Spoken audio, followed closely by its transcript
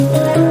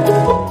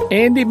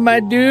Andy, my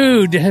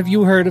dude, have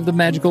you heard of the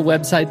magical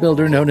website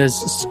builder known as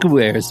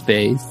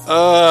Squarespace?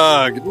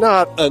 Ugh,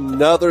 not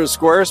another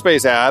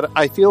Squarespace ad.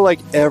 I feel like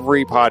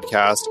every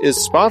podcast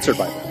is sponsored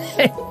by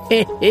them.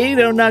 Hey,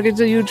 don't knock it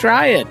till you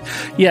try it.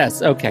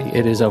 Yes, okay,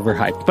 it is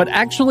overhyped, but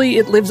actually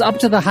it lives up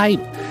to the hype.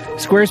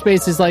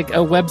 Squarespace is like a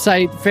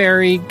website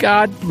fairy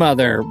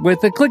godmother.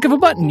 With a click of a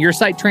button, your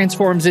site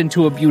transforms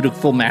into a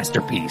beautiful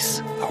masterpiece.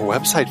 A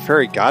website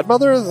fairy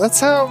godmother? That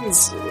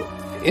sounds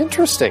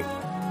interesting.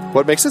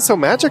 What makes it so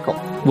magical?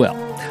 Well,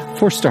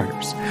 for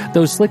starters,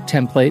 those slick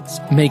templates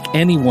make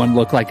anyone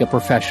look like a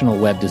professional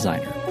web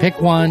designer.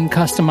 Pick one,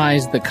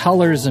 customize the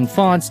colors and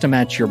fonts to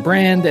match your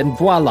brand, and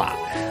voila.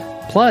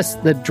 Plus,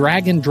 the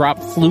drag-and-drop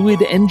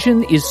Fluid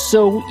engine is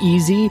so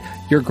easy,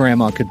 your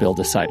grandma could build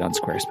a site on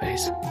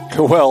Squarespace.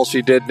 Well,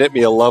 she did knit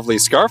me a lovely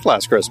scarf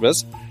last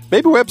Christmas.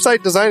 Maybe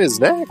website design is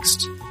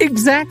next.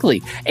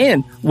 Exactly.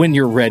 And when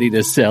you're ready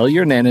to sell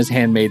your Nana's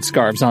handmade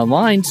scarves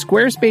online,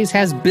 Squarespace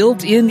has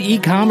built-in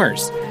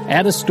e-commerce.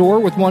 Add a store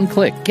with one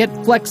click. Get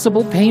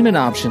flexible payment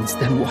options.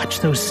 Then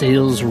watch those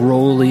sales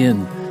roll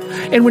in.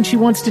 And when she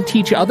wants to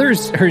teach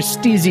others her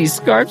steezy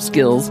scarf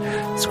skills,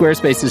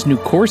 Squarespace's new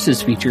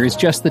courses feature is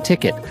just the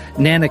ticket.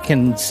 Nana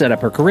can set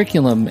up her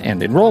curriculum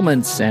and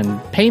enrollments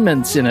and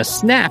payments in a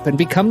snap and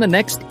become the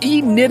next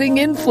e-knitting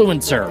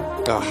influencer.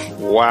 Oh,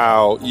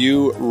 wow,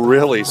 you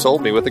really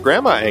sold me with the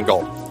grandma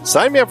angle.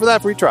 Sign me up for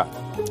that free trial.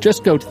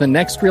 Just go to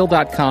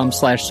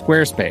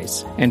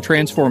thenextreel.com/Squarespace and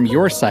transform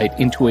your site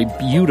into a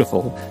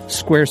beautiful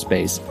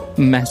Squarespace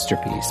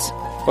masterpiece.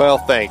 Well,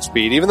 thanks,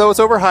 Pete. Even though it's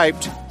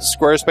overhyped,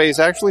 Squarespace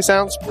actually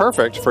sounds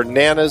perfect for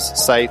Nana's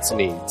site's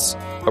needs.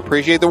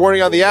 Appreciate the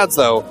warning on the ads,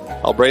 though.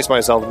 I'll brace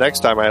myself next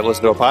time I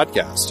listen to a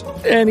podcast.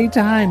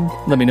 Anytime.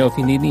 Let me know if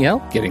you need any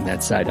help getting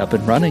that site up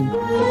and running.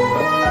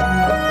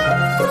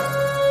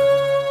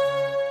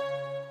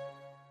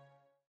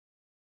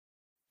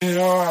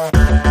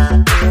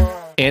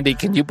 Andy,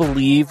 can you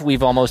believe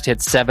we've almost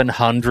hit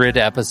 700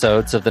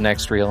 episodes of The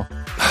Next Reel?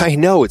 I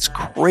know, it's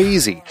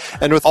crazy.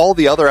 And with all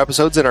the other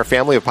episodes in our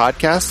family of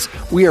podcasts,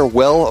 we are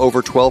well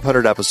over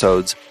 1,200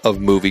 episodes of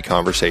movie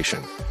conversation.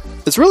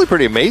 It's really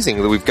pretty amazing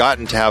that we've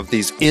gotten to have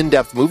these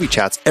in-depth movie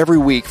chats every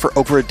week for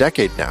over a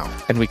decade now.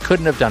 And we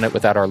couldn't have done it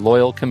without our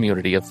loyal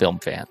community of film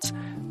fans.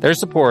 Their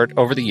support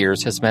over the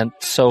years has meant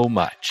so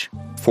much.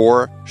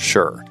 For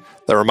sure.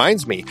 That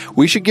reminds me,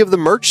 we should give the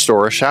merch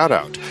store a shout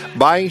out.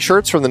 Buying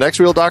shirts from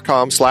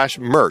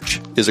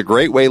thenextreel.com/merch is a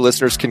great way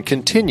listeners can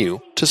continue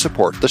to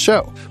support the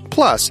show.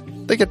 Plus,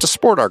 they get to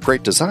sport our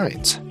great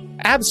designs.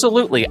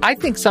 Absolutely. I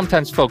think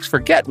sometimes folks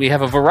forget we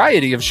have a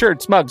variety of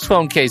shirts, mugs,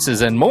 phone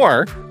cases, and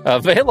more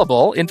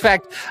available. In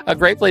fact, a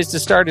great place to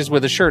start is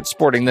with a shirt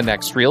sporting the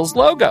Next Reel's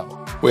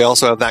logo. We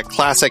also have that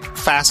classic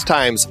Fast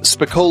Times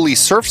Spicoli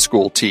Surf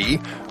School tee,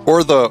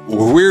 or the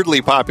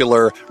weirdly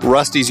popular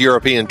Rusty's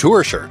European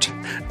Tour shirt.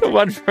 The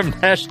one from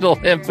National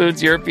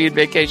Lampoon's European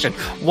Vacation.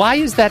 Why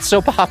is that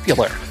so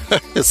popular?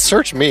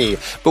 Search me,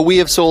 but we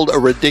have sold a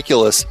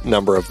ridiculous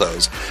number of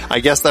those.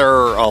 I guess there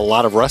are a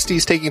lot of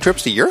Rustys taking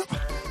trips to Europe?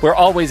 We're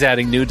always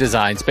adding new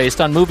designs based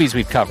on movies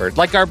we've covered,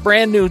 like our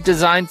brand new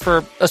design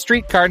for a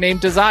streetcar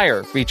named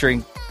Desire,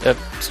 featuring a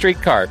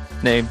streetcar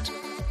named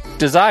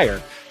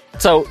Desire.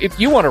 So if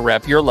you want to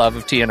rep your love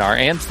of TNR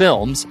and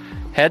films,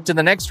 head to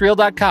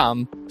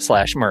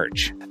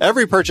thenextreel.com/merch.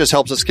 Every purchase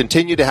helps us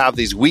continue to have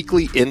these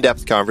weekly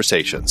in-depth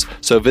conversations.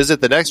 So visit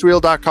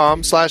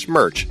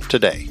thenextreel.com/merch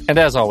today. And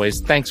as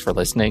always, thanks for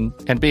listening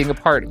and being a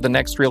part of the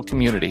Next Reel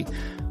community.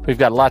 We've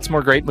got lots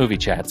more great movie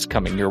chats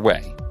coming your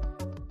way.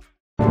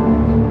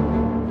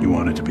 You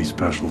wanted to be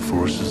Special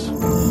Forces?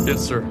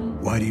 Yes, sir.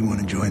 Why do you want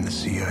to join the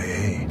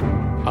CIA?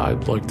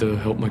 I'd like to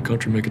help my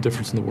country make a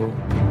difference in the world.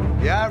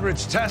 The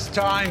average test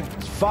time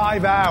is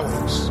 5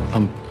 hours.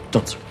 I'm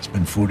done, sir. It's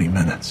been 40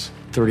 minutes.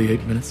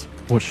 38 minutes.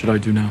 What should I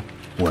do now?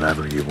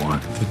 Whatever you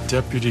want. The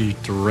deputy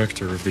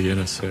director of the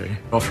NSA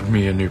offered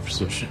me a new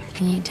position.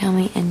 Can you tell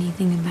me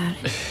anything about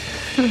it?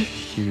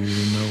 You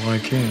know I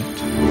can't.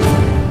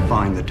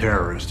 Find the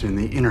terrorist in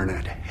the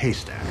internet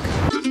haystack.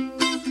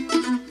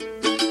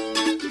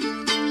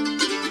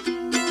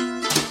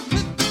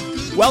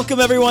 Welcome,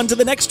 everyone, to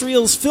the Next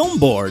Reel's Film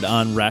Board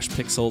on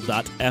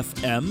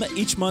rashpixel.fm.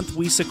 Each month,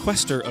 we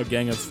sequester a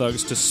gang of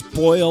thugs to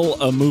spoil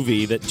a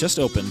movie that just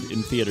opened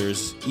in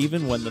theaters,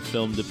 even when the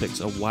film depicts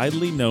a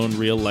widely known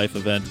real-life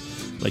event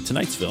like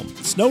tonight's film,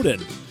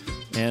 Snowden.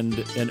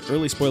 And an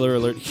early spoiler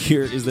alert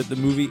here is that the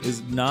movie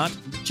is not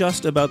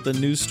just about the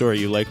news story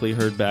you likely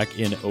heard back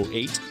in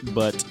 2008,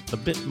 but a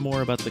bit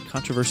more about the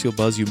controversial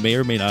buzz you may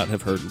or may not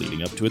have heard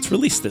leading up to its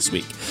release this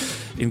week,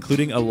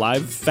 including a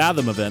live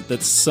Fathom event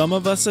that some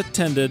of us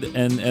attended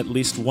and at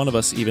least one of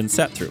us even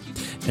sat through.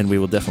 And we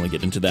will definitely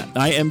get into that.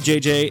 I am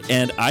JJ,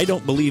 and I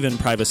don't believe in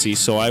privacy,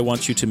 so I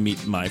want you to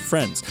meet my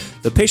friends.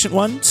 The patient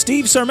one,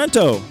 Steve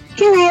Sarmento.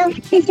 Hello,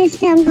 this is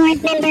Film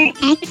Board Member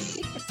X.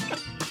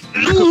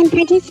 I am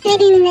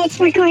participating in this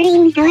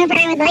recording. However,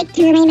 I would like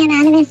to remain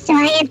anonymous, so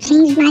I have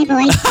changed my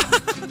voice.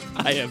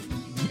 I have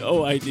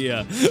no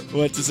idea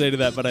what to say to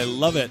that, but I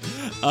love it.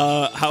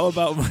 How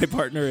about my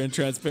partner in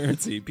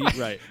transparency, Pete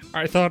Wright?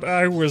 I thought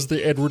I was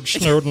the Edward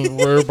Snowden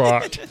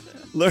robot.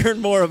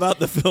 Learn more about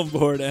the Film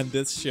Board and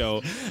this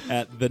show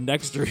at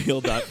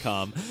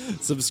thenextreel.com.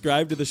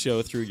 Subscribe to the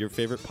show through your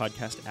favorite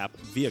podcast app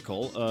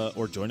vehicle,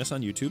 or join us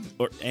on YouTube,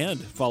 and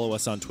follow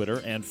us on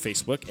Twitter and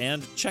Facebook,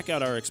 and check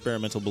out our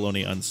experimental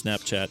baloney on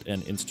Snapchat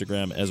and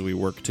Instagram as we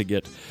work to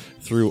get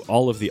through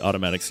all of the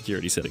automatic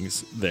security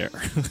settings there.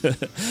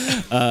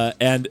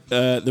 And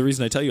the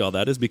reason I tell you all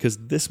that is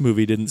because this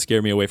movie didn't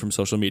scare me away from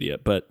social media,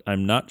 but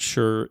I'm not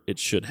sure it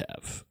should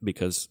have,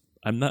 because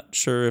I'm not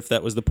sure if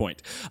that was the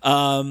point.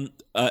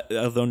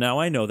 Although now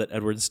I know that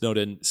Edward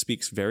Snowden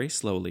speaks very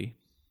slowly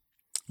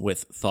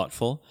with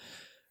thoughtful,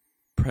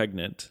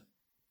 pregnant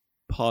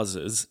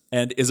pauses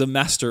and is a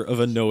master of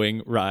a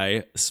knowing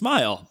wry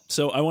smile.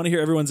 So I want to hear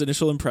everyone's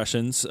initial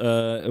impressions.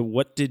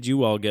 What did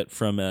you all get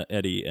from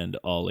Eddie and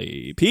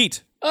Ollie?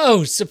 Pete?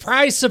 Oh,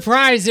 surprise,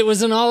 surprise. It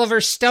was an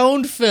Oliver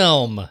Stone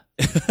film.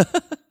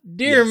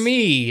 Dear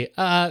me,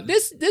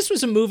 this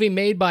was a movie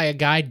made by a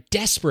guy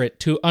desperate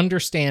to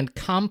understand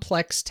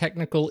complex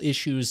technical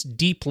issues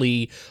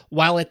deeply,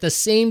 while at the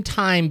same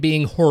time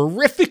being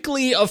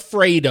horrifically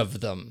afraid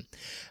of them.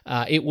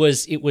 It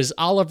was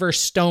Oliver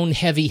Stone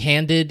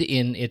heavy-handed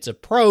in its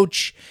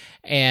approach,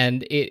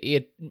 and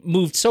it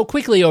moved so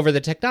quickly over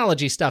the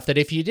technology stuff that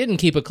if you didn't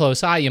keep a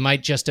close eye, you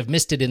might just have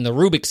missed it in the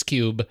Rubik's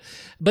Cube.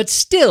 But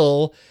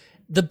still,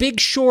 The Big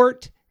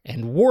Short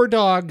and War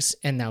Dogs,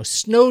 and now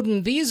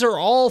Snowden, these are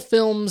all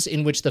films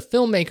in which the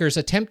filmmakers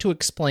attempt to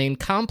explain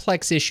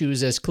complex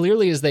issues as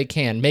clearly as they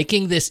can,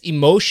 making this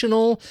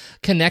emotional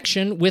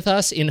connection with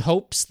us in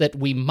hopes that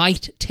we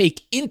might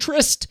take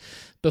interest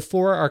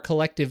before our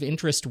collective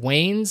interest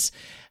wanes.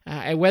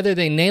 Whether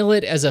they nail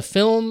it as a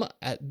film,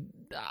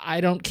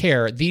 I don't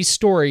care. These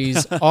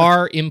stories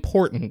are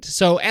important.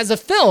 So as a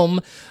film,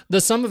 the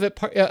sum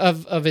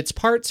of its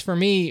parts for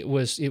me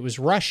was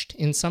rushed,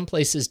 in some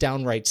places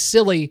downright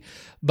silly,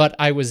 but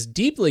I was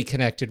deeply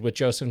connected with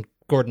Joseph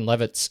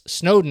Gordon-Levitt's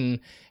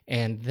Snowden,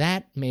 and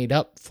that made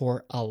up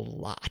for a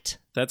lot.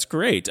 That's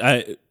great.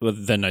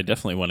 Then I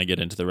definitely want to get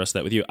into the rest of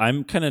that with you.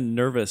 I'm kind of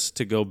nervous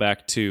to go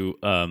back to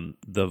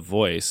The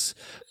Voice,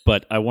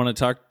 but I want to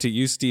talk to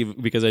you, Steve,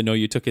 because I know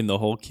you took in the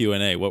whole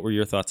Q&A. What were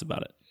your thoughts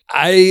about it?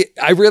 I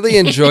really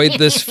enjoyed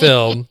this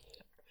film.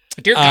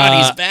 Dear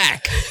God, he's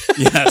back.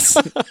 Yes.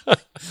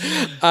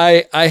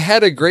 I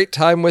had a great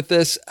time with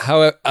this.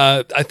 How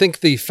I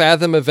think the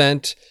Fathom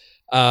event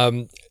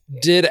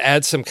did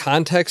add some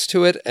context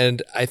to it,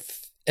 and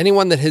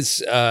anyone that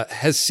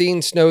has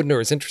seen Snowden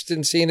or is interested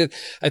in seeing it,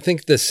 I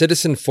think the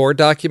Citizen4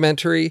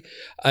 documentary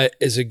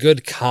is a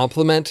good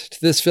complement to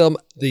this film.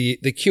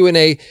 The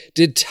Q&A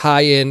did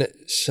tie in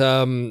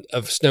some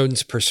of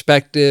Snowden's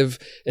perspective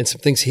and some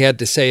things he had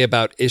to say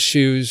about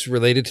issues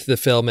related to the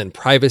film and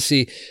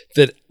privacy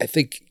that I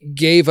think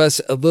gave us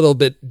a little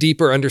bit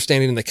deeper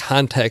understanding in the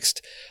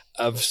context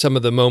of some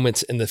of the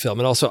moments in the film.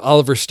 And also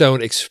Oliver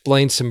Stone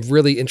explained some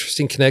really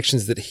interesting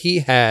connections that he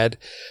had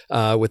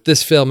with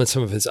this film and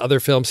some of his other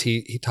films.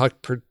 He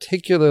talked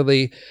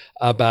particularly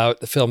about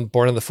the film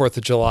Born on the 4th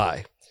of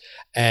July.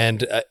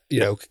 And,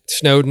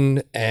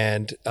 Snowden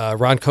and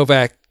Ron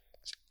Kovac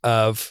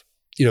of,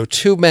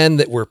 two men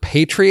that were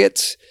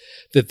patriots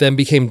that then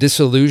became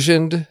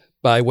disillusioned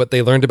by what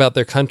they learned about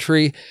their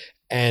country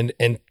and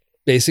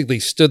basically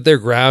stood their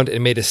ground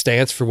and made a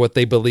stance for what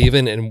they believe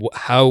in and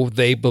how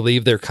they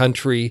believe their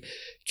country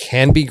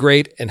can be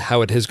great and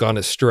how it has gone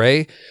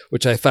astray,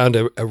 which I found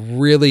a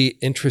really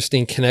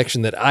interesting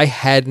connection that I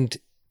hadn't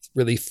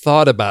really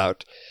thought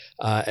about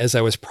as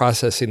I was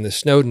processing the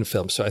Snowden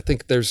film. So I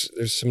think there's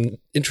some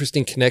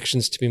interesting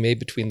connections to be made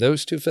between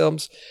those two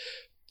films.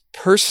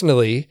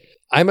 Personally,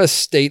 I'm a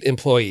state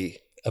employee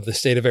of the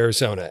state of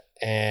Arizona,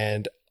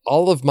 and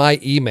all of my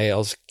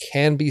emails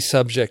can be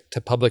subject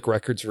to public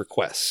records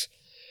requests.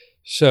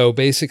 So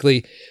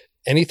basically,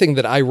 anything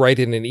that I write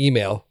in an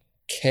email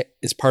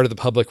is part of the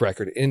public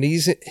record. And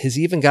has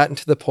even gotten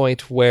to the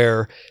point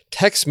where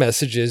text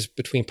messages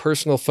between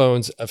personal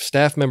phones of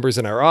staff members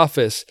in our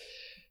office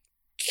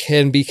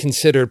can be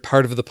considered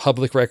part of the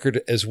public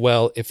record as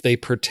well if they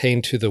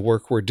pertain to the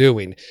work we're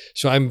doing.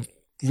 So I'm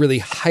really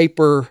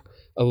hyper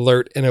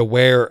alert and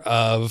aware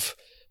of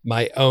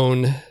my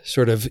own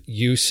sort of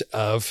use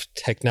of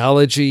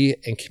technology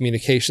and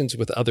communications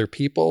with other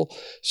people.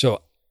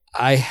 So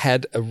I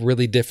had a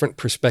really different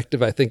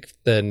perspective, I think,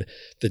 than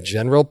the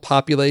general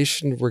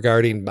population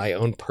regarding my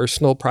own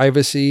personal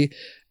privacy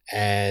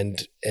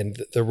and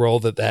the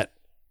role that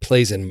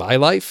plays in my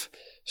life.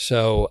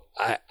 So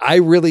I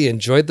really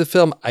enjoyed the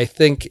film. I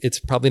think it's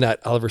probably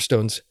not Oliver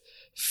Stone's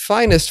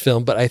finest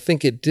film, but I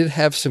think it did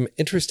have some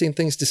interesting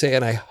things to say,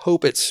 and I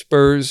hope it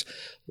spurs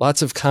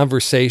lots of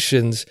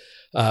conversations,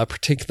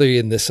 particularly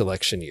in this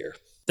election year.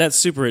 That's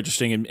super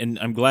interesting, and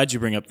I'm glad you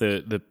bring up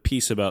the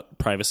piece about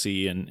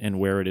privacy and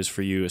where it is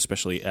for you,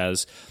 especially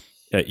as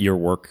your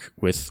work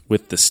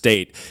with the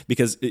state,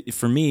 because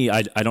for me,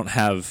 I don't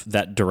have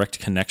that direct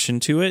connection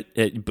to it,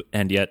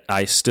 and yet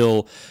I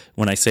still,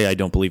 when I say I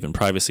don't believe in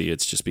privacy,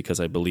 it's just because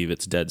I believe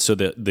it's dead. So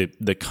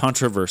the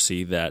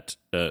controversy that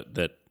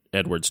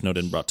Edward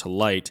Snowden brought to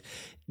light,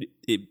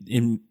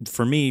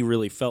 for me,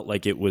 really felt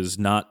like it was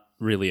not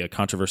really a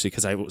controversy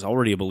because I was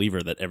already a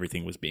believer that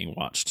everything was being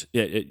watched.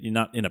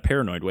 Not in a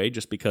paranoid way,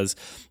 just because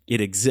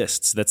it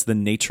exists. That's the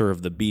nature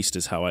of the beast,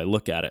 is how I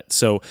look at it.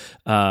 So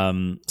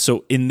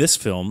in this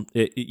film,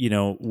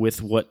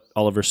 with what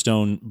Oliver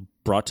Stone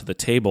brought to the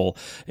table,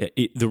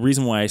 the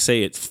reason why I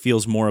say it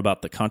feels more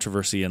about the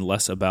controversy and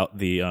less about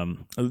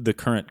the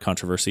current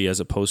controversy as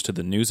opposed to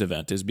the news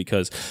event is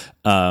because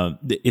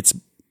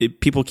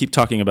people keep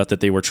talking about that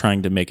they were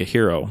trying to make a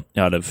hero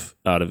out of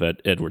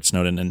Edward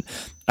Snowden, and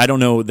I don't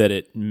know that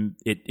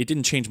it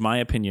didn't change my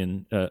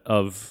opinion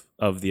of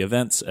the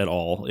events at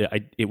all.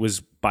 It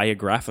was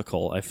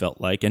biographical, I felt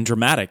like, and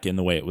dramatic in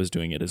the way it was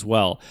doing it as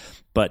well,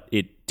 but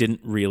it didn't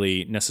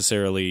really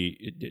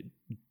necessarily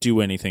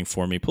do anything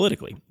for me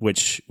politically,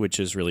 which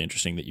is really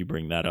interesting that you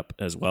bring that up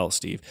as well,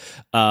 Steve.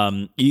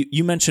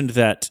 You mentioned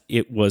that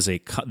it was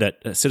that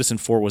Citizen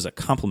 4 was a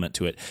complement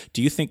to it.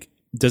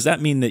 Does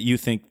that mean that you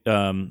think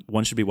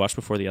one should be watched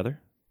before the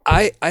other?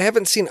 I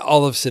haven't seen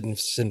all of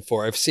Citizen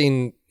 4. I've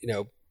seen,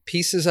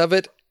 pieces of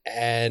it.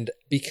 And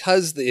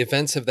because the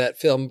events of that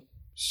film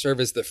serve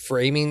as the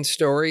framing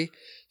story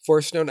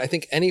for Snowden, I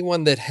think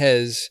anyone that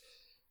has,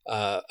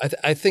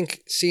 I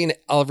think seeing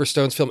Oliver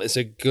Stone's film is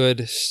a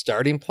good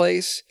starting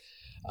place.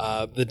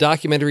 The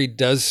documentary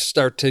does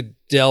start to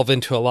delve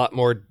into a lot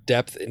more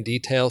depth and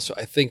detail. So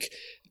I think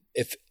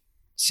if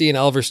seeing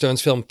Oliver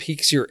Stone's film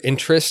piques your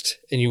interest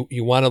and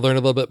you want to learn a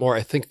little bit more,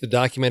 I think the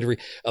documentary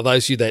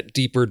allows you that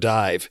deeper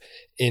dive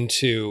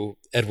into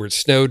Edward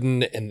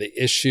Snowden and the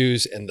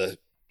issues and the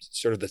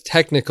sort of the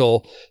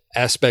technical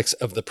aspects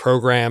of the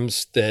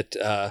programs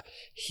that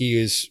he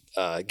has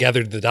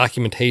gathered the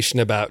documentation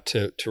about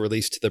to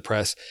release to the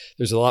press.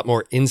 There's a lot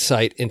more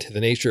insight into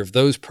the nature of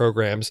those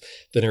programs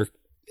than are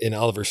in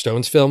Oliver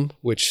Stone's film,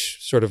 which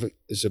sort of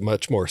is a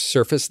much more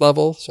surface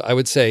level. So I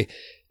would say,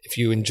 if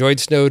you enjoyed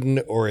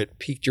Snowden or it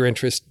piqued your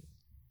interest,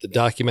 the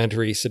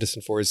documentary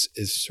Citizen 4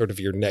 is sort of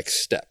your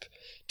next step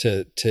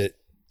to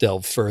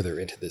delve further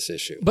into this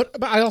issue. But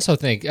I also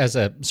think, as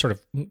a sort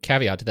of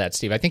caveat to that,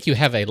 Steve, I think you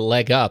have a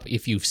leg up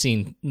if you've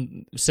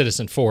seen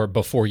Citizen 4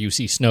 before you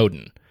see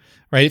Snowden.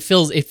 Right? It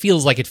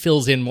feels like it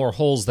fills in more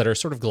holes that are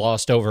sort of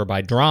glossed over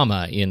by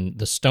drama in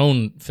the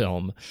Stone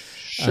film.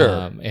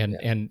 Sure.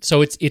 And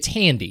so it's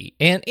handy.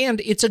 And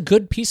it's a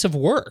good piece of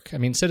work. I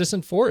mean,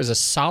 Citizen 4 is a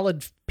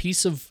solid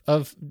piece of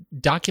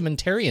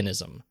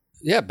documentarianism.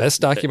 Yeah, best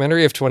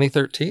documentary of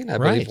 2013, I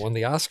Right. believe, won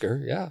the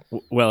Oscar. Yeah.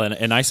 Well,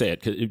 and I say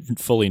it 'cause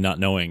fully not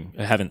knowing,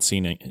 I haven't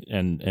seen it,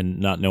 and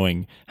not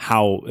knowing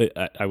how.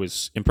 I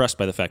was impressed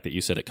by the fact that you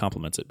said it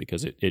complements it,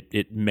 because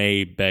it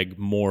may beg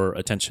more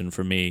attention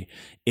from me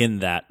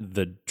in that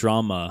the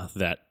drama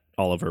that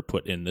Oliver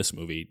put in this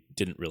movie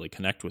didn't really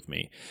connect with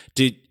me.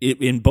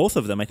 In both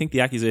of them, I think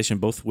the accusation,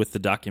 both with the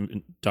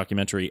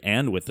documentary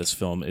and with this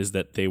film, is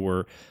that they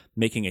were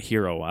making a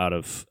hero out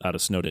of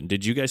Snowden.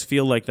 Did you guys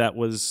feel like that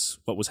was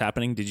what was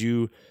happening? Did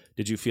you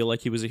feel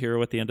like he was a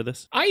hero at the end of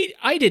this?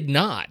 I did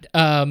not.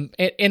 And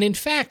in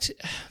fact,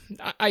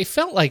 I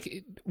felt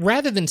like,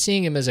 rather than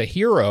seeing him as a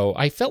hero,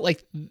 I felt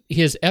like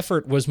his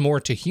effort was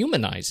more to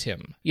humanize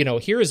him.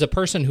 Here is a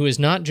person who is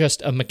not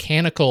just a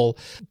mechanical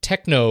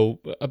techno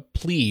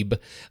plebe,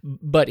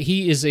 but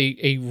he is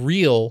a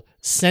real,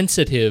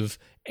 sensitive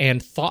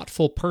and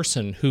thoughtful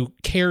person who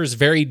cares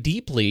very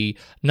deeply,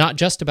 not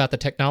just about the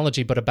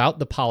technology, but about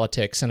the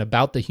politics and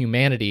about the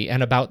humanity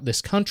and about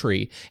this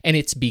country. And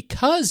it's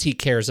because he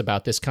cares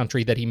about this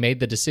country that he made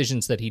the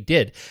decisions that he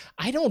did.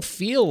 I don't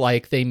feel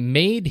like they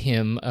made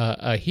him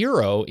a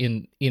hero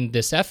in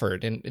this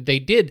effort. And they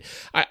did.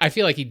 I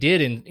feel like he did,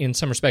 in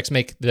some respects,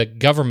 make the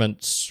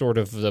government sort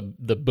of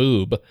the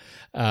boob.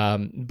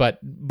 But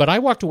I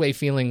walked away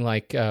feeling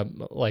like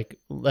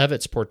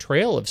Levitt's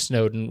portrayal of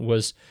Snowden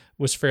was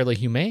fairly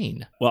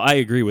humane. Well, I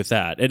agree with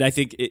that. And I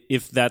think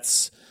if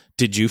that's,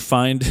 did you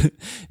find,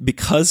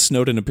 because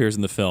Snowden appears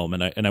in the film,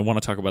 and I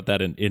want to talk about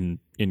that in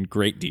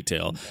great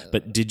detail,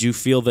 but did you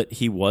feel that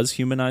he was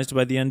humanized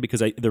by the end?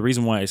 Because the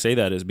reason why I say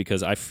that is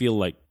because I feel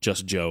like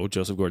Joseph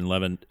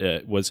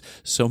Gordon-Levitt, was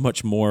so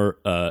much more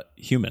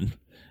human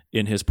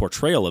in his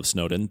portrayal of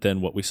Snowden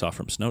than what we saw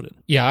from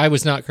Snowden. Yeah, I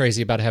was not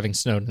crazy about having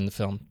Snowden in the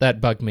film. That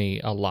bugged me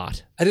a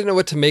lot. I didn't know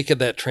what to make of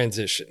that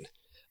transition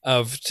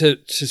to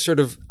sort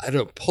of, I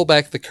don't know, pull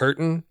back the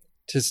curtain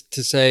to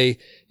say,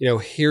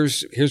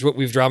 here's what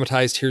we've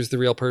dramatized, here's the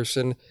real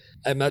person.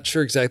 I'm not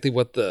sure exactly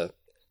what the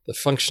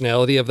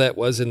functionality of that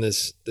was in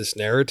this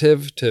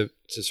narrative to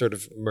sort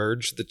of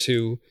merge the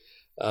two,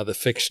 the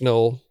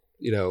fictional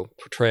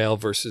portrayal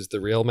versus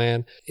the real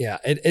man. Yeah,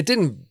 it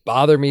didn't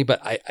bother me, but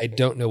I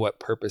don't know what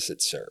purpose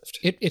it served.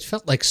 It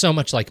felt like so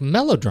much like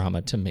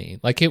melodrama to me.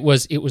 Like it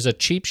was a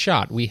cheap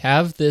shot. We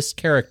have this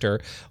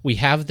character, we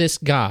have this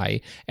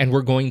guy, and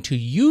we're going to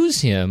use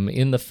him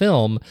in the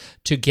film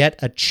to get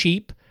a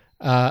cheap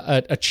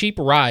a cheap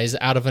rise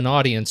out of an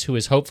audience who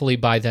is hopefully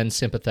by then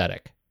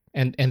sympathetic.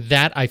 And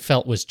that I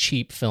felt was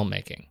cheap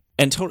filmmaking.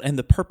 And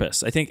the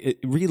purpose, I think,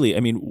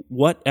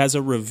 what as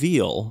a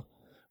reveal,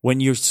 when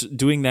you're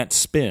doing that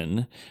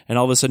spin and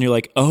all of a sudden you're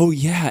like, oh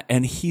yeah,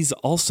 and he's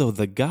also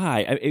the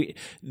guy.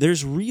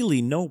 There's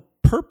really no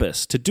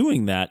purpose to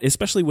doing that,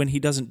 especially when he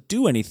doesn't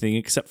do anything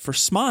except for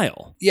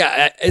smile.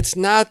 Yeah, it's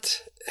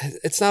not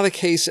a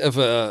case of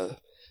a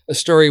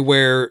story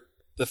where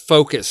the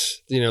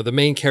focus, the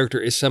main character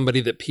is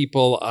somebody that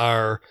people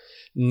are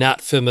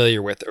not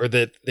familiar with or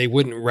that they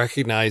wouldn't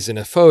recognize in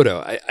a photo.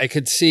 I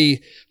could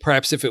see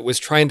perhaps if it was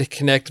trying to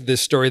connect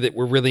this story that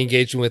we're really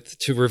engaging with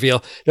to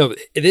reveal, no,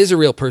 it is a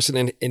real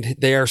person and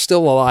they are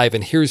still alive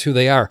and here's who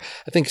they are.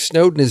 I think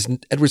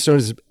Edward Snowden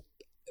is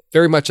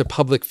very much a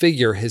public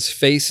figure. His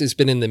face has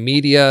been in the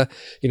media,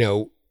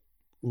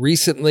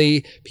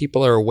 recently.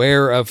 People are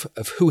aware of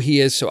who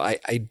he is. So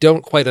I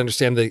don't quite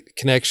understand the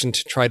connection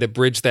to try to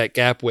bridge that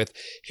gap with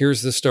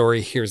here's the story,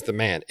 here's the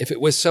man. If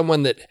it was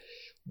someone that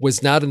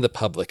was not in the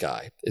public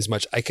eye as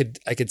much, I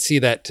could see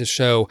that to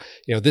show,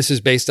 this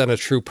is based on a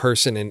true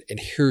person and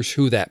here's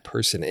who that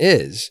person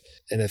is.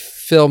 In a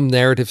film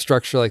narrative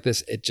structure like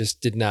this, it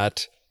just did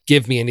not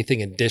give me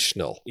anything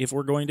additional. If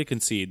we're going to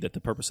concede that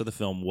the purpose of the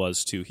film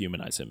was to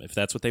humanize him, if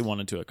that's what they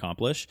wanted to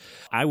accomplish,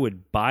 I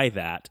would buy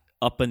that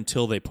up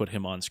until they put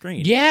him on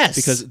screen. Yes.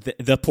 Because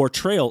the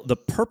portrayal, the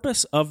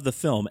purpose of the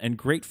film, and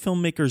great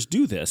filmmakers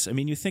do this. I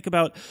mean, you think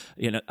about,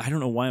 I don't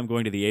know why I'm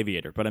going to The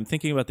Aviator, but I'm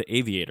thinking about The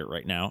Aviator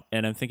right now,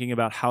 and I'm thinking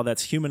about how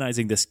that's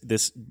humanizing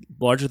this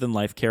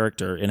larger-than-life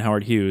character in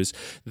Howard Hughes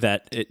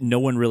that no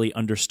one really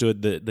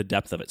understood the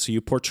depth of it. So you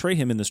portray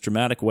him in this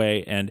dramatic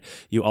way, and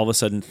you all of a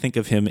sudden think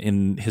of him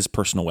in his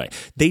personal way.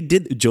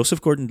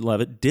 Joseph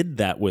Gordon-Levitt did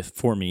that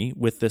for me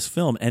with this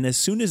film, and as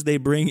soon as they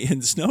bring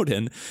in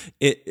Snowden,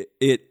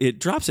 it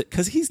drops it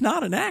because he's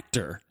not an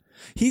actor.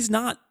 He's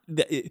not.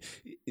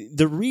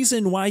 The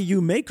reason why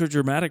you make a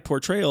dramatic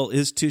portrayal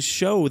is to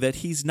show that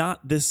he's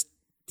not this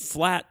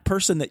flat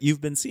person that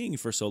you've been seeing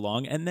for so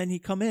long, and then he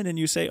come in and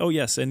you say, oh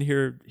yes, and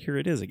here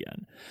it is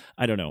again.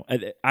 I don't know.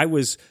 I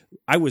was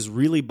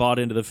really bought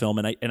into the film,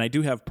 and I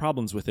do have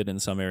problems with it in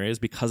some areas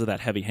because of that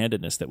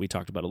heavy-handedness that we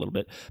talked about a little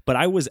bit, but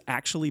I was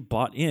actually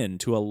bought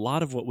into a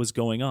lot of what was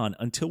going on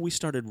until we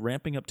started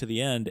ramping up to the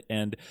end,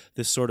 and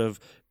this sort of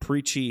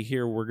preachy,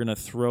 here we're going to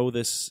throw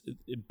this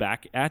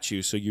back at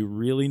you so you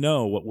really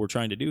know what we're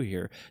trying to do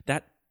here.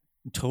 That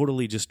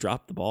totally just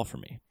dropped the ball for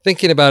me.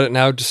 Thinking about it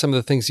now, just some of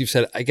the things you've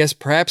said, I guess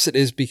perhaps it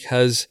is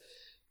because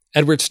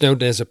Edward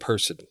Snowden is a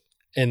person,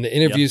 and the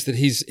interviews that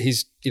he's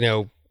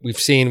we've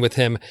seen with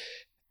him,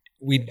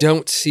 we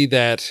don't see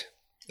that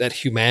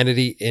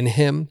humanity in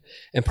him,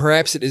 and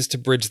perhaps it is to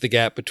bridge the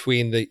gap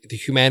between the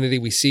humanity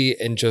we see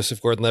in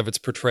Joseph Gordon-Levitt's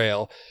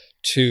portrayal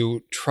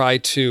to try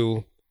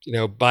to,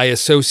 by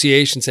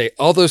association, say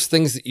all those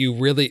things that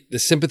the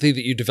sympathy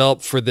that you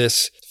develop for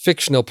this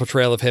fictional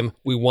portrayal of him,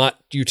 we want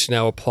you to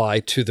now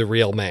apply to the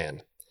real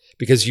man,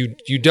 because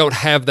you don't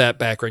have that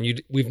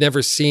background. We've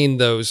never seen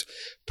those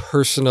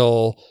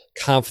personal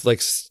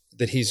conflicts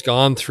that he's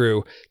gone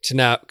through to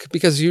now,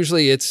 because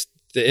usually it's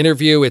the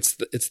interview, it's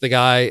the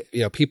guy,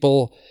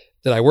 people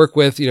that I work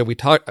with,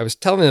 I was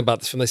telling them about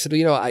this film. They said,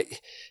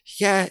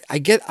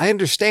 I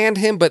understand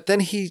him, but then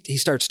he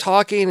starts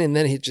talking and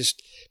then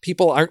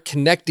people aren't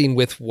connecting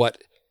with what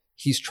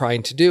he's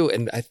trying to do.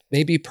 And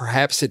maybe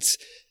perhaps it's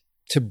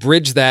to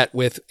bridge that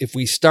with, if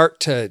we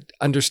start to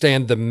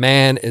understand the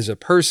man as a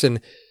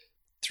person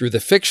through the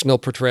fictional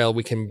portrayal,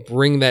 we can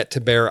bring that to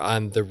bear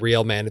on the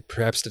real man,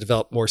 perhaps to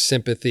develop more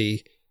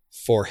sympathy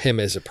for him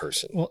as a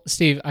person. Well,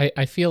 Steve,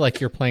 I feel like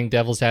you're playing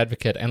devil's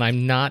advocate, and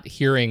I'm not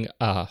hearing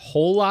a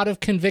whole lot of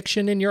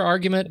conviction in your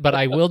argument, but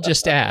I will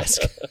just ask.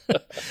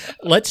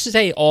 Let's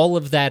say all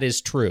of that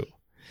is true.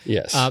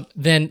 Yes.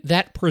 Then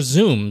that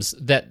presumes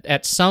that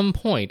at some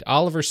point,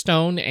 Oliver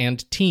Stone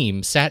and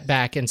team sat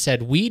back and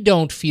said, we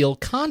don't feel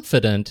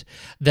confident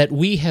that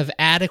we have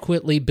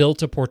adequately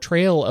built a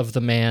portrayal of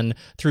the man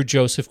through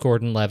Joseph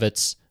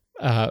Gordon-Levitt's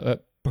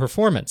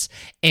performance.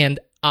 And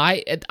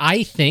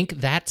I think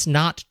that's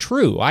not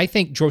true. I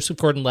think Joseph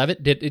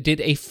Gordon-Levitt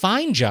did a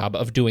fine job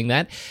of doing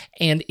that,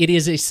 and it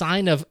is a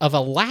sign of a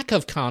lack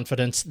of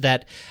confidence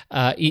that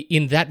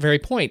in that very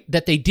point,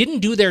 that they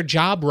didn't do their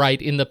job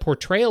right in the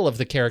portrayal of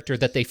the character,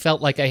 that they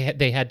felt like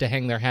they had to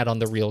hang their hat on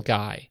the real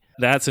guy.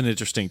 That's an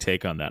interesting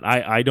take on that.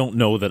 I don't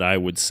know that I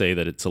would say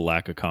that it's a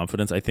lack of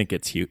confidence. I think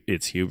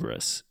it's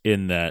hubris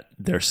in that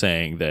they're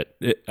saying that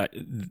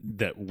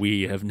that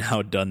we have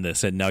now done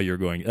this and now you're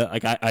going.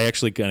 I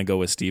actually kind of go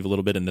with Steve a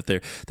little bit in that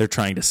they're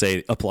trying to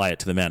say apply it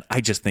to the man.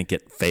 I just think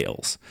it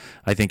fails.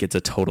 I think it's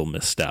a total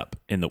misstep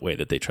in the way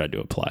that they tried to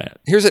apply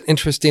it. Here's an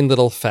interesting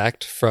little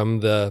fact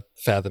from the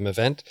Fathom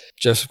event.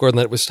 Joseph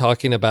Gordon-Levitt was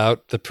talking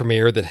about the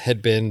premiere that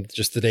had been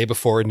just the day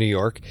before in New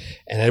York,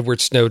 and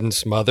Edward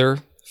Snowden's mother,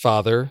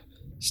 father,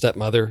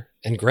 stepmother,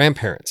 and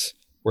grandparents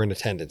were in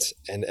attendance.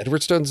 And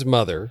Edward Snowden's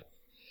mother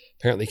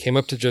apparently came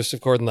up to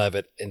Joseph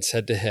Gordon-Levitt and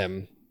said to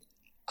him,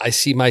 I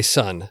see my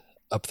son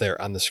up there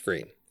on the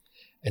screen.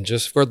 And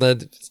Joseph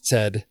Gordon-Levitt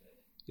said,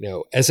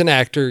 as an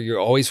actor, you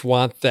always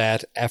want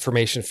that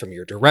affirmation from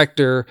your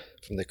director,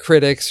 from the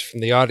critics, from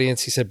the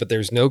audience. He said, but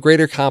there's no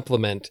greater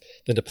compliment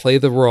than to play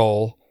the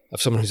role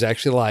of someone who's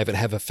actually alive and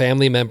have a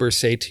family member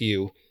say to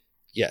you,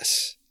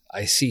 yes,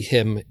 I see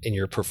him in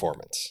your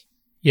performance.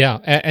 Yeah,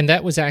 and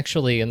that was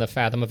actually in the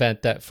Fathom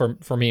event that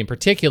for me in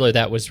particular,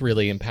 that was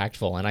really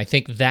impactful. And I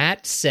think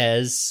that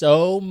says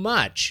so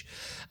much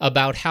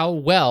about how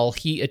well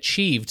he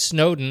achieved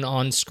Snowden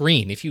on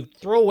screen. If you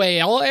throw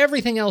away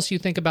everything else you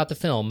think about the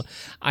film,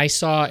 I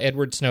saw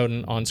Edward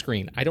Snowden on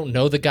screen. I don't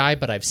know the guy,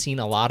 but I've seen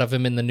a lot of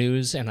him in the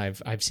news, and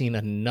I've seen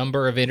a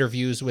number of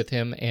interviews with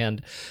him,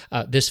 and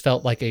this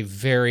felt like a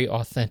very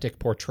authentic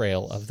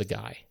portrayal of the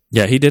guy.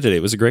 Yeah, he did it.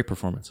 It was a great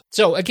performance.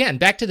 So again,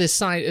 back to this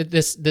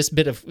this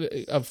bit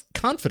of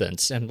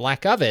confidence and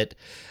lack of it,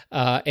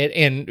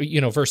 and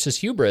versus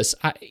hubris.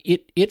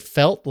 It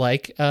felt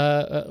like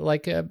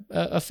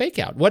a fake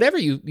out. Whatever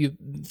you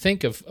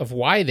think of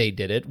why they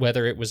did it,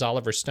 whether it was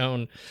Oliver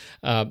Stone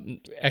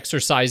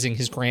exercising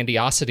his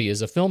grandiosity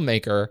as a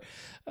filmmaker,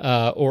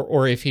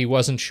 or if he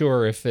wasn't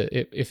sure if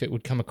it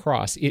would come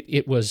across,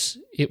 it was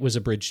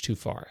a bridge too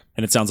far.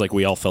 And it sounds like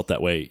we all felt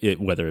that way,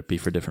 whether it be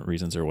for different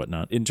reasons or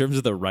whatnot. In terms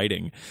of the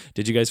writing,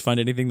 did you guys find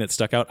anything that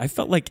stuck out? I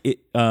felt like it.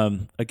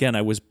 Again,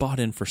 I was bought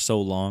in for so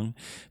long.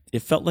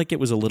 It felt like it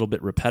was a little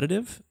bit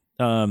repetitive.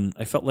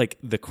 I felt like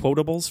the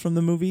quotables from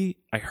the movie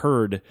I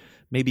heard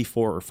maybe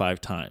 4 or 5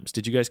 times.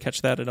 Did you guys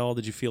catch that at all?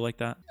 Did you feel like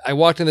that? I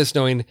walked in this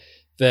knowing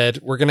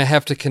that we're going to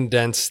have to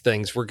condense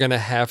things. We're going to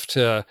have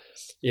to,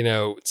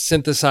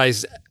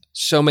 synthesize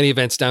so many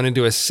events down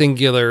into a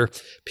singular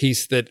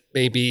piece that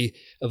may be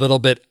a little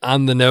bit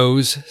on the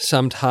nose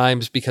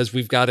sometimes, because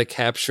we've got to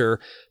capture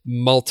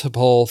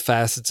multiple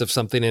facets of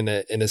something in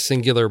a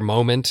singular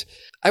moment.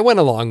 I went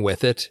along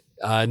with it,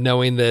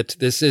 knowing that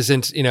this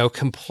isn't,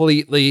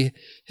 completely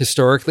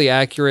historically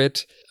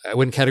accurate. I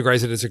wouldn't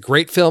categorize it as a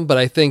great film, but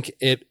I think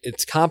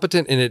it's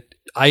competent, and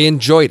I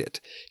enjoyed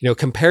it.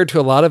 Compared to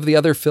a lot of the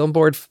other film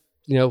board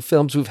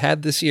films we've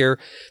had this year,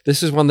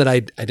 this is one that I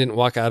didn't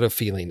walk out of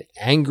feeling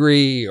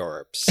angry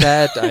or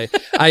upset.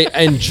 I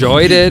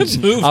enjoyed it.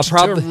 Moved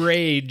to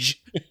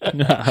rage.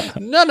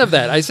 None of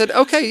that. I said,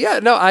 okay, yeah,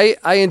 no,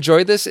 I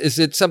enjoyed this. Is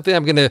it something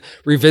I'm going to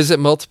revisit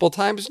multiple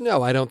times?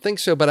 No, I don't think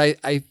so. But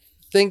I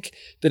think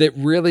that it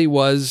really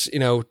was,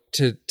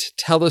 to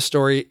tell a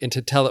story and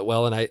to tell it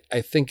well. And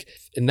I think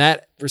in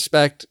that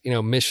respect,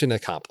 mission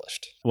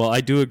accomplished. Well,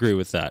 I do agree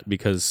with that,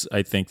 because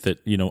I think that,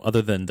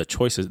 other than the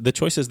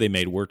choices they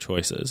made were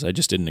choices. I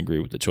just didn't agree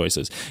with the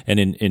choices. And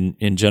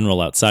in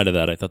general, outside of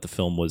that, I thought the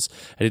film I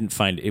didn't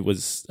find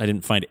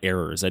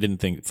errors. I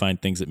didn't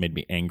find things that made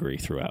me angry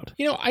throughout.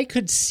 I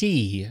could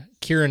see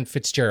Kieran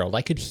Fitzgerald.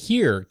 I could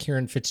hear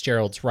Kieran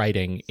Fitzgerald's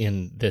writing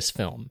in this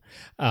film.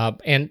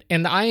 And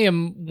I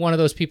am one of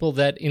those people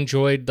that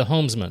enjoyed The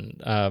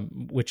Homesman,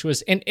 which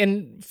was,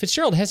 and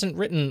Fitzgerald hasn't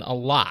written a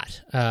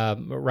lot,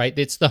 right?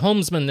 It's The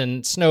Homesman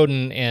and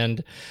Snowden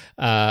and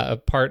a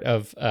part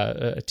of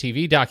a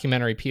TV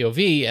documentary,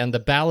 POV, and The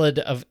Ballad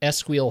of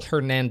Esquiel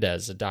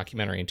Hernandez, a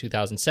documentary in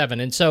 2007.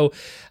 And so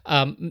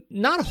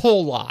not a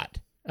whole lot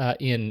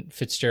in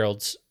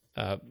Fitzgerald's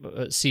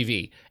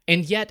CV.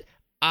 And yet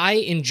I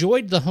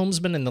enjoyed The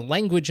Homesman and the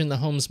language in The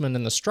Homesman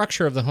and the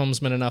structure of The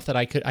Homesman enough that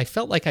I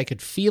felt like I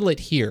could feel it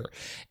here.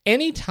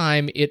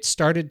 Anytime it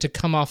started to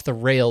come off the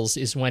rails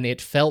is when it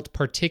felt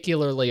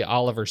particularly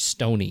Oliver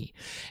Stoney.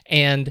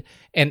 And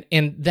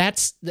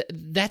that's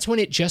when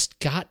it just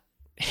got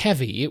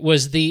heavy. It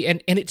was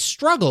and it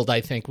struggled,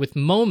 I think, with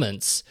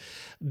moments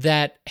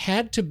that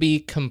had to be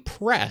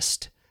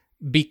compressed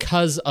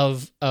because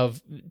of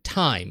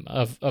time,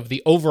 of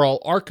the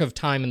overall arc of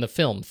time in the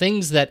film.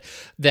 Things that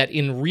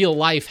in real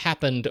life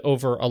happened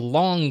over a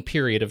long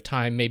period of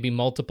time, maybe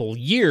multiple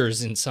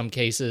years in some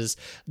cases,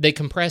 they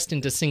compressed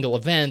into single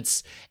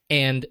events,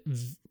 and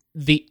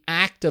the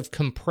act of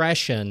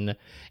compression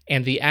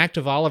and the act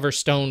of Oliver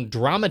Stone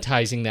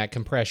dramatizing that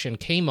compression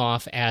came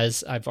off,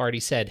 as I've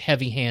already said,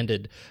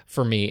 heavy-handed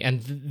for me.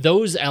 And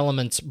those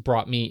elements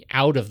brought me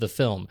out of the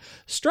film.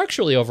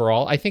 Structurally,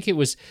 overall, I think it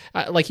was,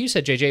 like you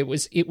said,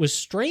 JJ, it was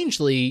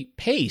strangely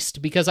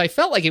paced, because I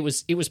felt like it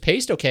was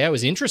paced okay. I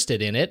was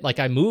interested in it. Like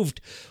I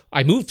moved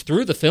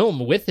through the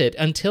film with it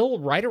until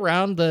right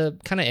around the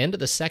kind of end of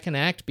the second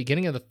act,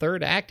 beginning of the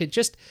third act.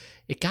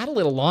 It got a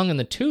little long in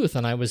the tooth,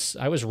 and I was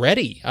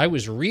ready. I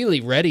was really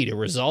ready to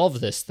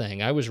resolve this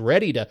thing. I was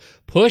ready to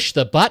push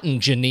the button,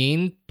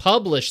 Janine,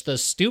 publish the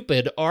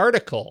stupid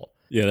article.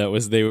 Yeah,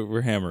 they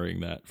were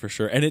hammering that for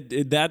sure.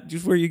 And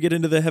that's where you get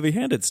into the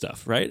heavy-handed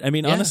stuff, right? I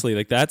mean, yeah. Honestly,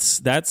 like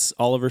that's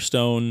Oliver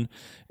Stone.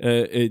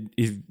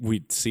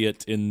 We see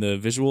it in the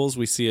visuals,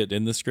 we see it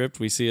in the script,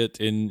 we see it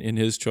in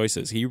his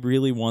choices. He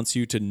really wants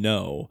you to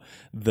know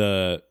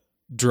the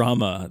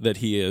drama that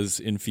he is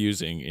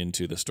infusing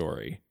into the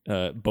story.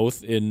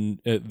 Both in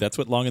that's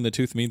what long in the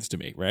tooth means to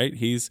me, right?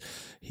 He's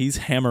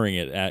hammering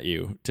it at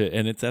you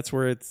that's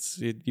where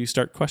you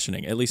start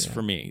questioning, at least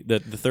for me. The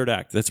third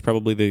act, that's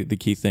probably the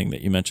key thing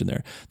that you mentioned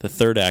there. The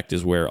third act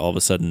is where all of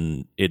a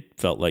sudden it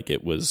felt like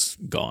it was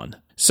gone.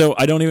 So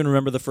I don't even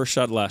remember the first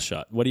shot, last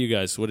shot. What did you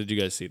guys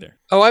see there?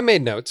 Oh, I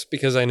made notes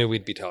because I knew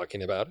we'd be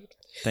talking about it.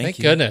 Thank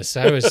goodness.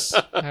 I was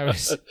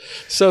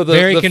so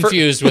very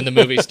confused when the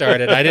movie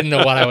started. I didn't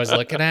know what I was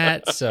looking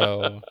at.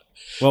 So,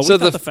 well, we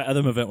thought the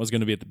Fathom event was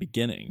going to be at the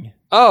beginning.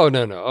 Oh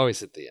no,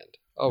 always at the end.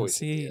 Always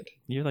See, at the end.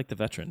 You're like the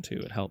veteran too.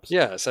 It helps.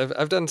 Yes,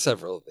 I've done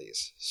several of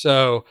these.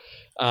 So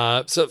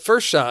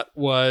first shot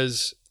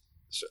was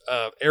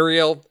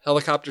aerial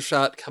helicopter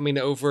shot coming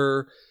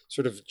over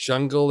sort of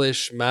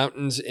jungle-ish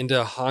mountains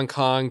into Hong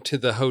Kong to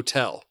the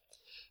hotel.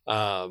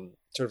 Sort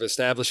of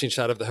establishing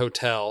shot of the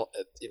hotel.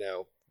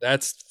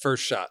 That's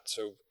first shot.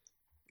 So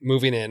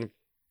moving in.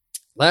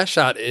 Last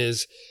shot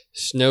is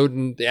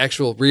Snowden, the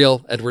actual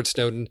real Edward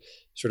Snowden,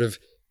 sort of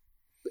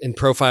in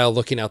profile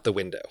looking out the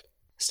window.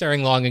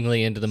 Staring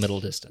longingly into the middle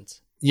distance.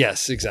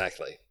 Yes,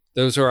 exactly.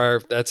 That's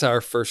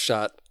our first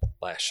shot,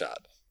 last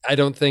shot. I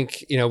don't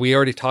think, we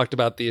already talked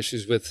about the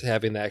issues with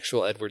having the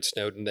actual Edward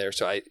Snowden there.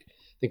 So I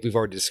think we've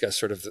already discussed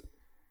sort of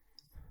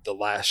the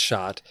last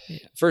shot. Yeah.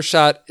 First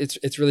shot,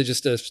 it's really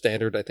just a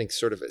standard, I think,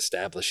 sort of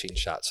establishing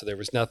shot. So there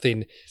was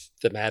nothing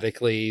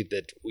thematically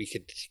that we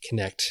could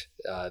connect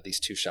these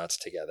two shots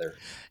together.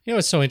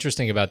 What's so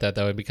interesting about that,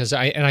 though, because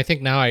I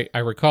think now I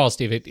recall,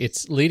 Steve,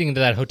 it's leading to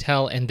that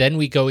hotel, and then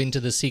we go into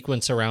the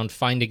sequence around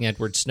finding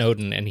Edward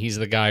Snowden, and he's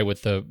the guy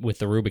with the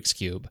Rubik's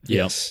Cube.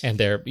 Yes. And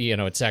they're,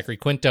 it's Zachary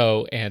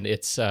Quinto, and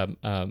it's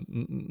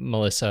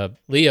Melissa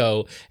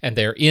Leo, and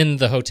they're in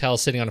the hotel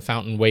sitting on a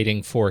fountain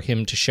waiting for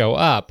him to show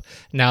up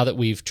now that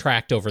we've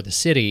tracked over the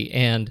city.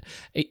 And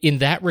in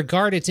that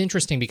regard, it's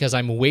interesting because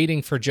I'm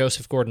waiting for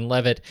Joseph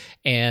Gordon-Levitt,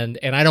 and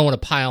I don't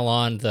want to pile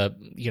on the,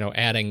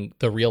 adding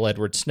the real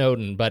Edward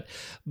Snowden, but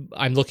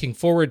I'm looking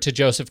forward to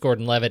Joseph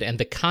Gordon-Levitt and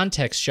the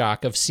context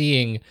shock of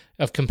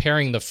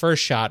comparing the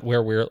first shot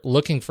where we're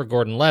looking for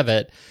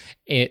Gordon-Levitt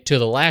to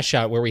the last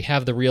shot where we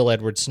have the real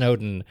Edward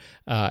Snowden.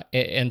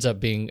 Ends up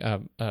being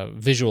a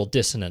visual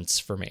dissonance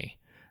for me.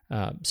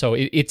 So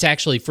it's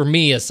actually, for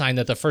me, a sign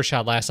that the first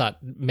shot, last shot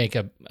make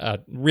a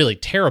really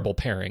terrible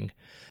pairing,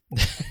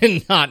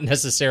 and not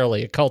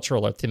necessarily a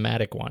cultural or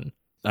thematic one.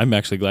 I'm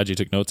actually glad you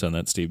took notes on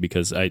that, Steve,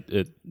 because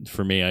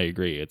for me, I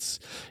agree. It's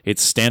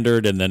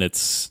standard, and then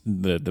it's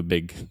the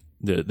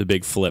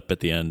big flip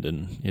at the end,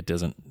 and it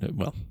doesn't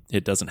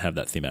have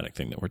that thematic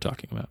thing that we're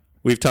talking about.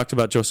 We've talked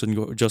about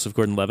Joseph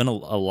Gordon-Levitt a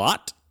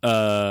lot,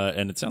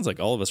 and it sounds like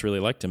all of us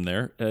really liked him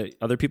there.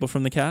 Other people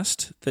from the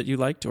cast that you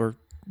liked or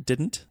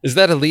didn't? Is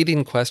that a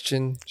leading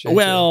question, JJ?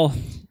 Well,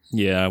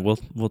 yeah,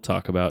 we'll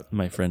talk about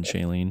my friend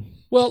Shailene.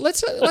 Well,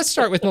 let's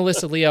start with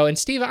Melissa Leo. And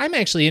Steve, I'm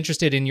actually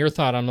interested in your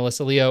thought on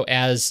Melissa Leo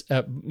as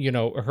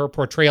her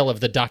portrayal of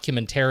the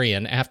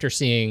documentarian after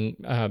seeing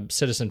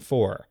Citizen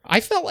 4.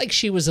 I felt like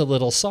she was a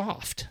little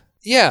soft.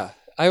 Yeah,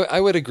 I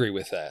would agree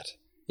with that.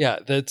 Yeah,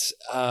 that's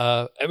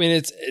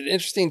it's an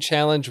interesting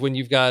challenge when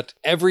you've got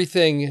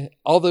everything,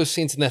 all those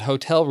scenes in that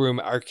hotel room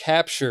are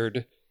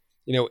captured,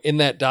 in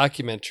that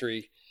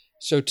documentary.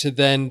 So to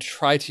then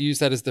try to use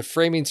that as the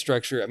framing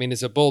structure,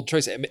 is a bold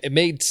choice. It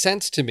made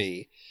sense to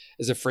me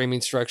as a framing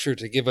structure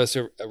to give us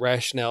a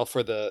rationale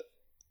for the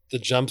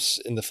jumps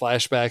in the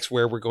flashbacks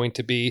where we're going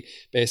to be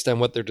based on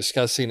what they're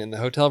discussing in the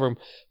hotel room.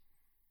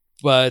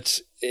 But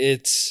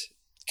it's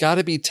got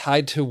to be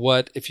tied to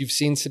what, if you've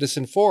seen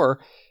Citizen 4,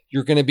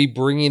 you're going to be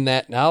bringing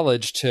that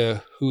knowledge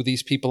to who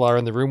these people are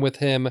in the room with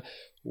him,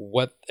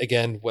 what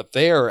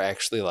they are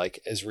actually like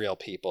as real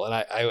people. And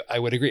I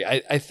would agree.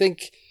 I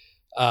think,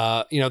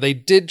 they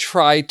did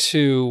try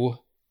to...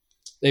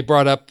 They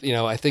brought up,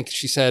 I think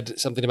she said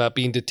something about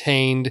being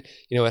detained,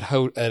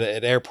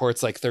 at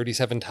airports like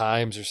 37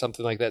 times or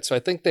something like that. So I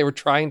think they were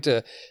trying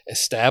to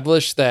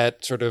establish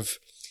that sort of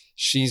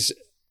she's,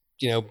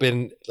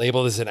 been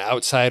labeled as an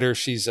outsider.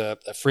 She's a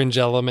fringe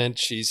element.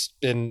 She's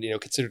been,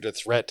 considered a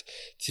threat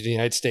to the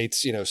United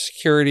States,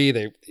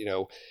 security.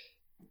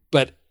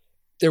 But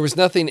there was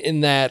nothing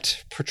in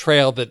that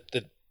portrayal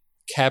that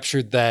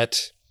captured that,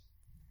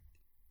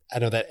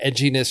 that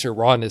edginess or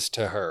rawness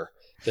to her.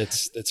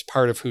 That's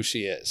part of who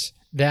she is.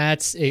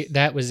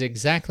 That was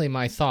exactly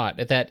my thought.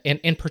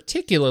 And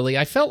particularly,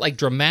 I felt like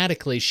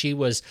dramatically she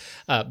was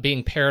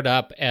being paired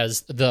up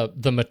as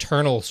the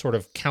maternal sort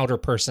of counter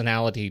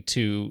personality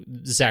to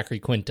Zachary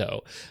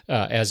Quinto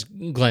as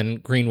Glenn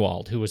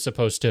Greenwald, who was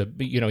supposed to,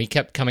 he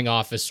kept coming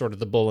off as sort of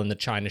the bull in the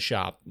china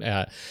shop,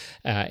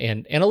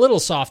 and a little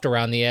soft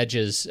around the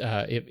edges,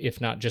 if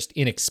not just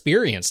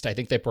inexperienced. I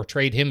think they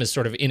portrayed him as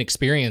sort of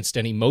inexperienced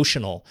and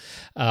emotional.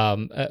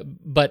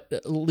 But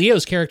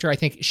Leo's character, I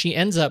think she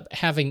ends up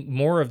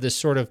having more of this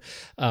sort of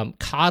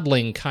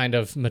coddling kind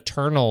of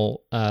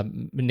maternal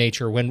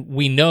nature when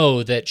we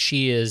know that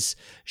she's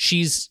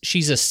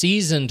a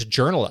seasoned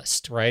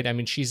journalist,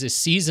 right? She's a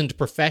seasoned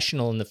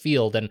professional in the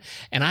field, and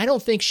I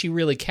don't think she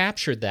really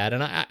captured that.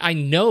 And I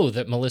know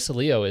that Melissa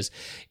Leo is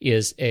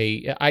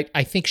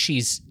I think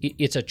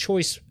it's a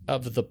choice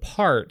of the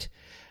part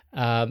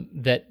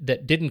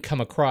that didn't come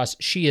across.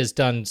 She has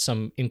done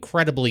some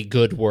incredibly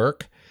good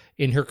work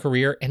in her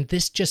career, and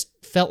this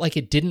just felt like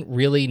it didn't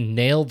really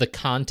nail the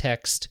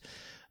context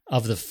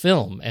of the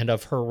film and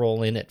of her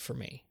role in it for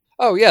me.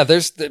 Oh yeah,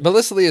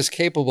 Melissa Lee is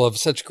capable of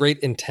such great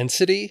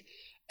intensity,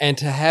 and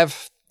to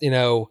have,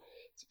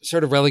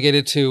 sort of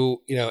relegated to,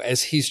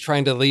 as he's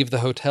trying to leave the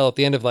hotel at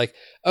the end of like,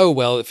 oh,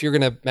 well, if you're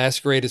going to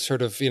masquerade as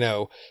sort of,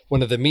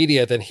 one of the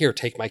media, then here,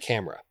 take my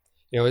camera.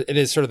 It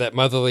is sort of that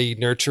motherly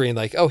nurturing,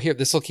 like, oh, here,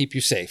 this will keep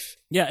you safe.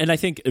 Yeah, and I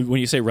think when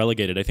you say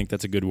relegated, I think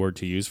that's a good word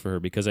to use for her,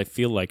 because I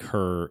feel like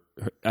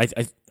I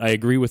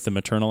agree with the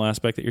maternal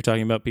aspect that you're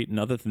talking about, Pete. And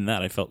other than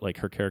that, I felt like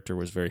her character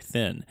was very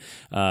thin,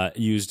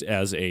 used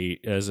as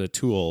a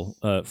tool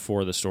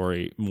for the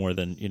story more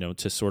than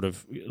to sort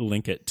of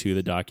link it to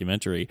the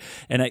documentary.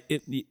 And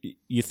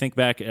you think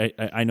back,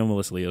 I know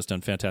Melissa Leo's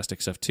done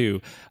fantastic stuff too.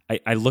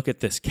 I look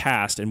at this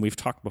cast, and we've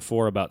talked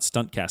before about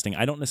stunt casting.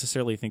 I don't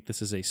necessarily think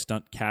this is a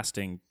stunt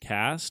casting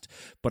cast,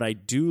 but I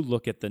do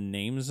look at the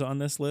names on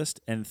this list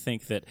and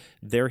think that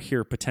they're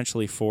here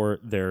potentially for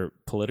their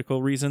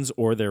political reasons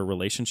or their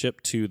relationship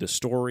to the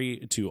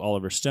story, to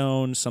Oliver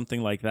Stone,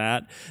 something like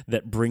that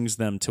brings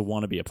them to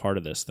want to be a part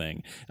of this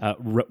thing,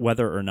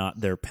 whether or not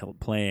they're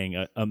playing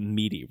a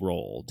meaty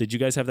role. Did you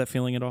guys have that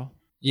feeling at all?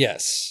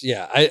 Yes.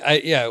 Yeah.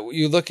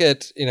 You look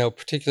at,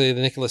 particularly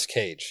the Nicolas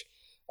Cage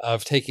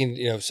of taking,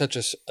 such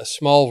a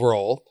small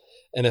role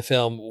in a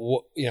film,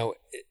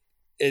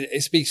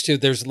 it speaks to,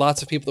 there's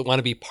lots of people that want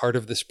to be part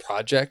of this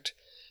project.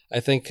 I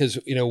think because,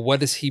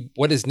 what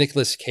does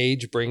Nicolas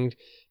Cage bring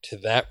to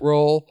that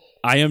role?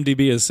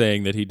 IMDb is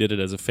saying that he did it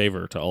as a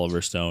favor to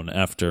Oliver Stone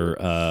after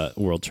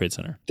World Trade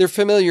Center. They're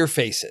familiar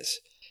faces.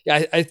 Yeah,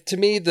 to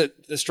me, the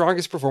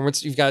strongest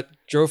performance, you've got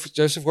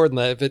Joseph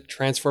Gordon-Levitt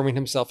transforming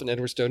himself into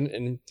Edward Snowden,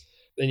 and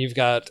then you've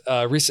got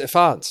Rhys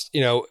Ifans,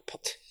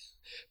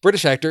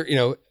 British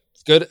actor,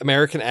 good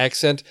American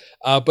accent,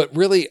 but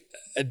really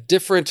a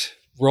different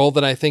role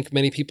than I think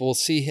many people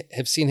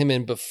have seen him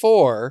in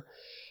before.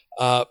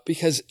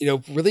 Because,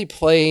 really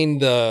playing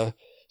the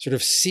sort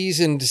of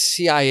seasoned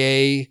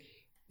CIA,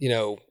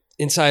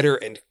 insider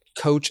and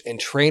coach and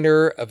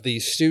trainer of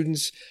these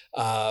students,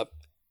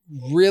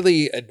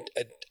 really,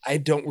 I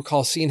don't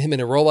recall seeing him in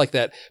a role like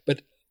that,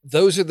 but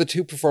those are the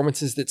two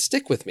performances that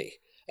stick with me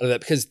out of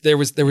that, because there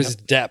was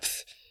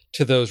depth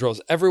to those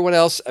roles. Everyone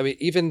else, I mean,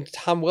 even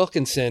Tom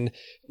Wilkinson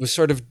was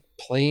sort of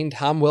playing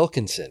Tom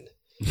Wilkinson.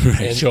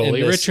 Right.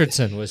 Jolie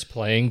Richardson was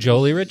playing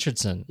Jolie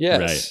Richardson. Yes,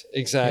 right.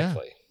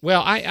 Exactly. Yeah.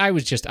 Well, I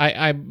was just,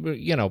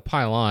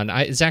 pile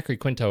on. Zachary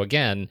Quinto,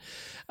 again,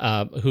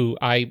 who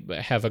I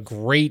have a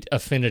great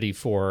affinity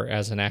for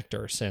as an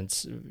actor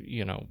since,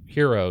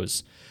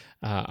 Heroes.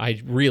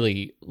 I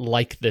really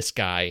like this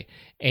guy.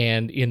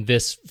 And in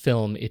this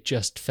film, it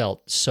just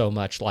felt so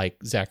much like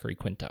Zachary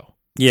Quinto.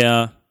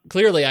 Yeah.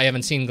 Clearly, I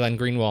haven't seen Glenn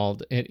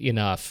Greenwald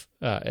enough,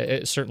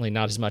 certainly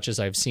not as much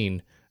as I've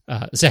seen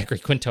Zachary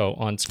Quinto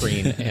on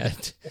screen,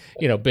 and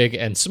big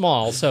and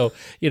small. So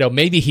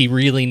maybe he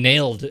really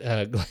nailed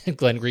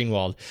Glenn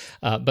Greenwald,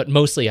 but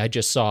mostly I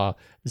just saw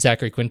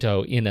Zachary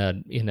Quinto in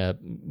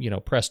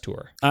a press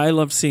tour. I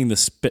loved seeing the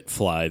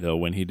spitfly though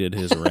when he did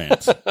his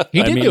rant.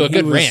 He did do a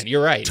good rant.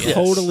 You're right.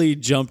 Totally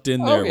jumped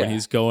in there when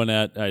he's going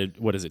at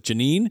what is it,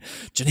 Janine?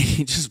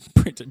 Janine, just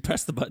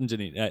press the button,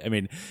 Janine. I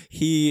mean,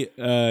 he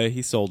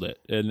sold it,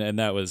 and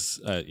that was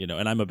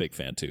and I'm a big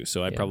fan too,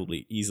 so I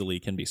probably easily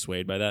can be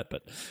swayed by that.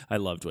 But I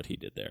loved what he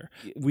did there.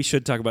 We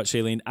should talk about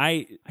Shailene.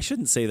 I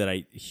shouldn't say that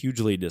I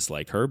hugely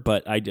dislike her,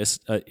 but I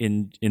just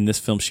in this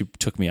film she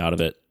took me out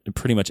of it.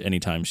 Pretty much any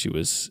time she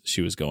was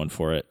going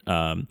for it.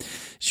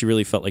 She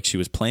really felt like she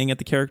was playing at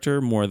the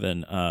character more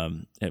than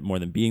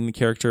being the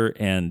character.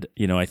 And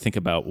I think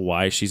about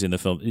why she's in the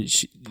film.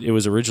 It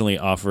was originally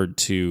offered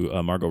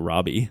to Margot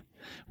Robbie,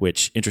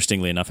 which,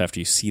 interestingly enough,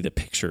 after you see the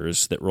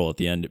pictures that roll at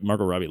the end,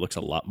 Margot Robbie looks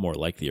a lot more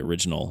like the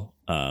original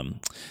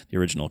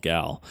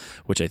gal,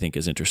 which I think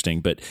is interesting.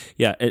 But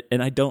yeah,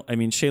 and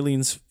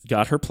Shailene's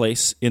got her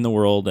place in the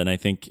world, and I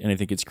think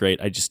it's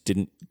great. I just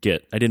didn't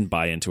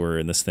buy into her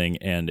in this thing,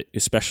 and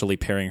especially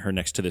pairing her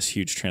next to this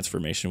huge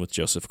transformation with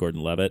Joseph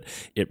Gordon-Levitt,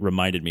 it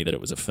reminded me that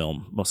it was a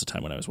film most of the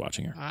time when I was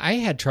watching her. I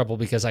had trouble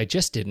because I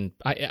just didn't.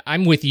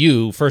 I'm with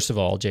you, first of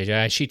all,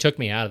 JJ. She took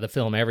me out of the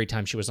film every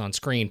time she was on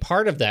screen.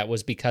 Part of that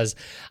was because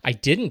I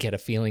didn't get a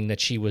feeling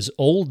that she was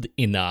old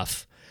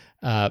enough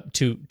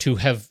to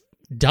have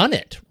done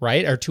it,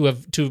 right? Or to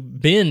have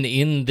been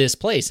in this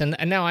place. And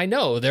now I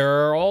know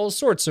there are all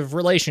sorts of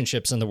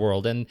relationships in the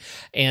world, and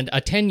a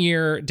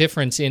 10-year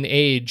difference in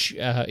age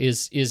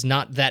is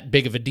not that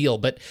big of a deal.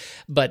 But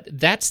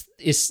that's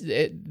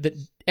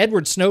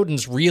Edward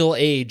Snowden's real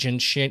age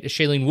and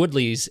Shailene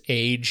Woodley's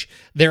age,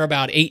 they're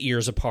about 8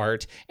 years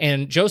apart,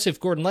 and Joseph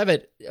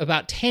Gordon-Levitt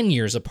about 10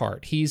 years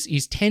apart.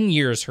 He's 10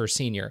 years her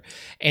senior.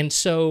 And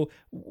so,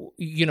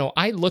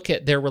 I look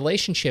at their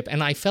relationship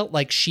and I felt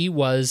like she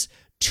was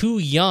too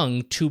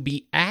young to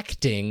be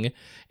acting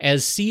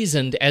as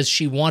seasoned as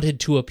she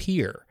wanted to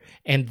appear.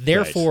 And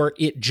therefore,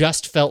 It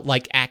just felt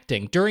like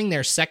acting. During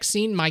their sex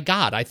scene, my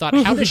God, I thought,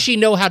 how does she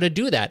know how to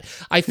do that?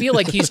 I feel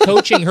like he's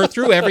coaching her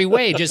through every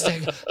way, just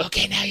like,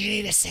 okay, now you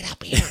need to sit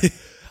up here.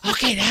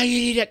 okay, now you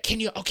need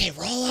to,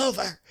 roll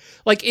over.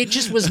 Like, it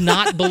just was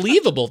not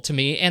believable to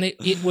me, and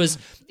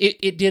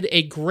it did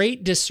a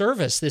great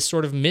disservice, this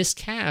sort of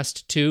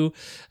miscast to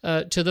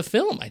the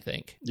film, I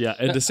think. Yeah,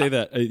 and to say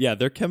that,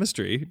 their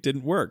chemistry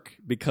didn't work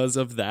because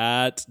of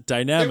that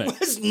dynamic. There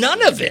was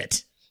none of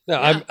it. No,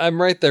 yeah.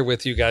 I'm right there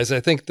with you guys. I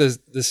think the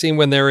scene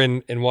when they're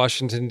in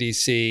Washington,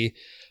 D.C.,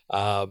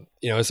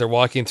 as they're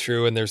walking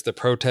through and there's the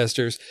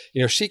protesters,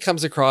 she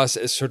comes across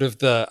as sort of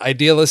the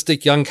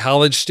idealistic young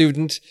college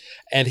student,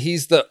 and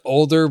he's the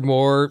older,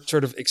 more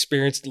sort of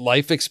experienced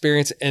life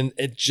experience. And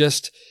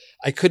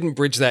I couldn't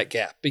bridge that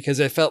gap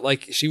because I felt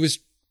like she was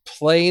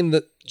playing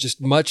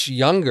just much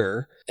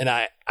younger. And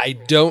I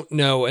don't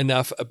know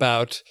enough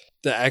about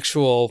the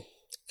actual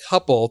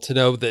couple to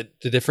know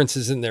that the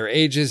differences in their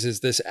ages. Is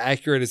this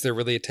accurate? Is there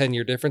really a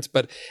 10-year difference?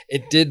 But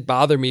it did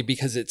bother me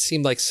because it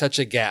seemed like such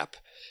a gap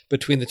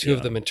between the two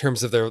of them in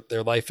terms of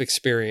their life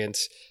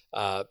experience,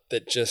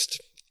 that just,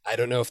 I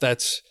don't know if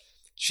it's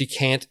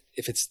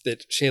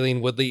that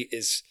Shailene Woodley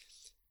is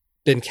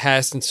been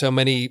cast in so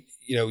many,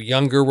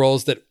 younger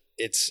roles that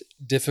it's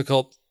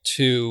difficult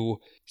to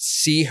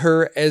see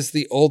her as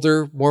the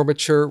older, more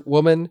mature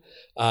woman.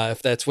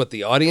 If that's what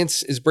the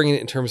audience is bringing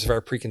in terms of our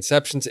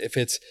preconceptions, if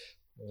it's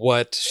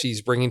what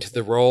she's bringing to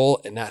the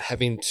role and not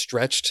having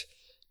stretched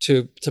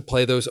to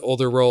play those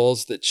older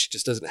roles, that she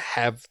just doesn't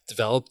have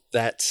developed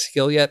that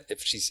skill yet.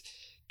 If she's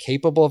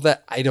capable of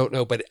that, I don't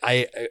know, but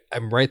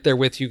I'm right there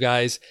with you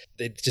guys.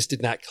 They just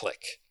did not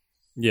click.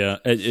 Yeah,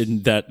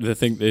 and the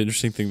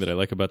interesting thing that I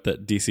like about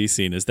that DC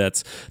scene is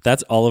that's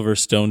Oliver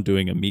Stone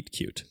doing a meet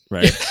cute,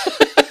 right?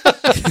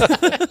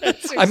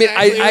 I mean,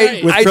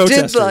 I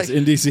did like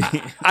in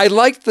DC. I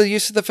liked the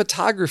use of the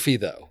photography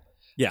though.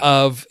 Yeah.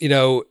 Of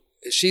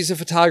she's a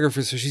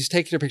photographer, so she's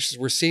taking her pictures.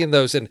 We're seeing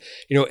those, and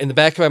in the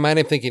back of my mind,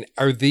 I'm thinking,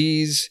 are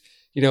these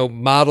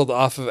modeled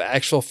off of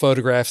actual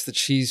photographs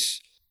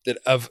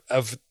of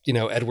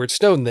Edward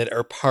Snowden that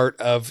are part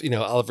of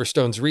Oliver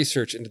Stone's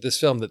research into this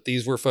film? That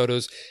these were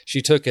photos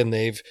she took, and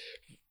they've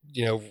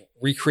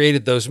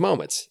recreated those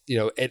moments.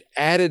 It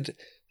added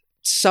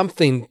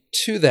something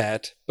to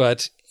that,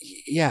 but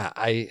yeah,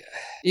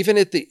 even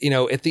at the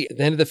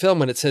end of the film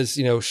when it says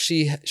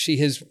she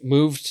has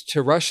moved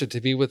to Russia to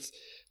be with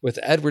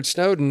Edward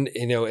Snowden,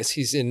 as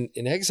he's in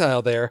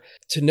exile there,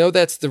 to know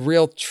that's the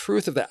real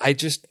truth of that. I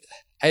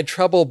had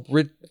trouble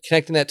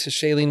connecting that to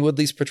Shailene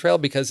Woodley's portrayal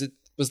because it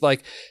was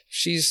like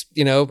she's,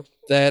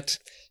 that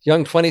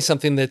young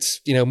 20-something that's,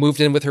 moved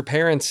in with her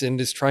parents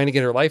and is trying to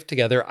get her life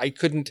together. I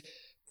couldn't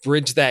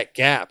bridge that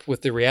gap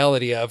with the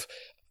reality of,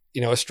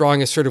 a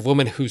strong, assertive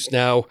woman who's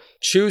now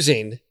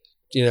choosing,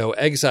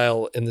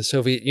 exile in the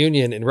Soviet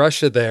Union in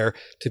Russia there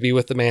to be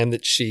with the man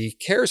that she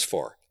cares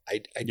for.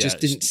 I just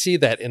didn't see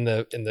that in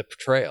the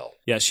portrayal.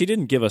 Yeah, she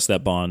didn't give us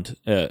that bond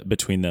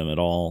between them at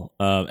all.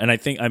 And I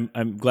think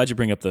I'm glad you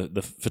bring up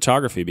the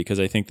photography, because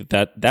I think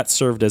that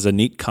served as a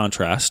neat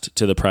contrast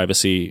to the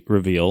privacy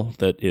reveal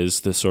that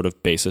is the sort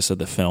of basis of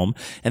the film.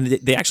 And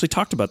they actually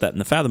talked about that in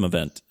the Fathom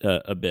event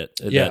a bit.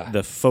 Yeah. That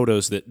the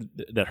photos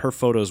that her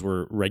photos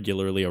were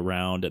regularly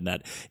around, and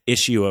that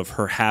issue of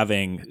her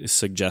having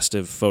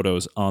suggestive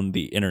photos on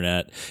the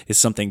internet is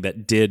something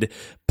that did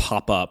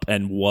pop up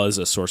and was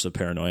a source of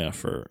paranoia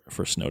for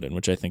Snowden,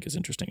 which I think is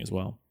interesting as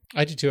well.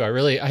 I do too.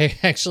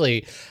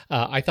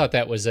 I thought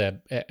that was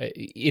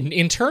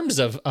in terms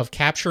of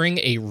capturing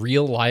a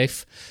real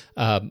life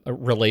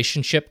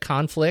relationship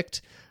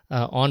conflict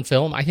on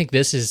film. I think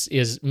this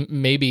is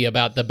maybe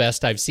about the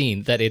best I've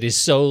seen. That it is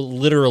so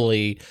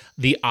literally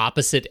the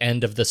opposite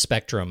end of the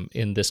spectrum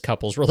in this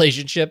couple's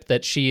relationship.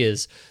 That she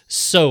is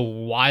so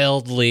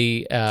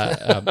wildly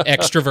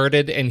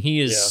extroverted and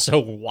he is so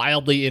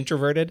wildly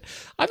introverted.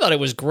 I thought it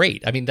was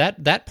great. I mean,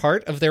 that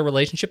part of their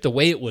relationship, the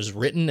way it was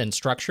written and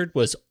structured,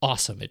 was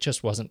awesome. It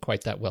just wasn't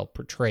quite that well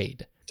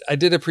portrayed. I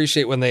did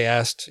appreciate when they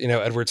asked,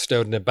 Edward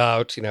Snowden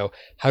about,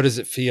 how does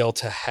it feel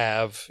to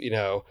have,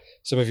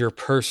 some of your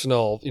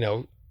personal,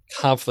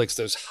 conflicts,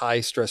 those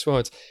high stress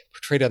moments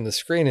portrayed on the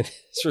screen. And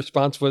his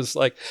response was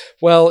like,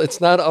 well,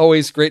 it's not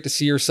always great to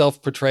see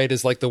yourself portrayed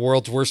as like the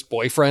world's worst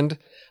boyfriend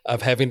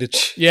of having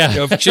to,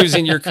 of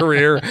choosing your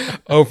career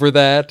over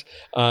that,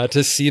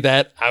 to see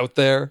that out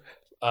there.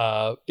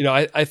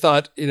 I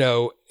thought,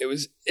 it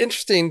was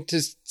interesting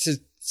to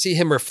see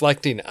him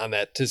reflecting on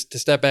that, to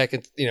step back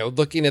and,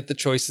 looking at the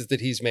choices that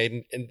he's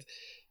made and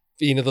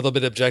being a little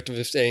bit objective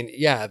of saying,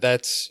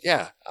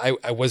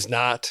 I was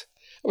not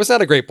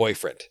a great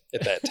boyfriend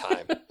at that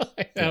time.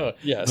 I know.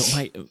 Yes.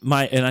 But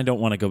my and I don't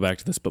want to go back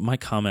to this, but my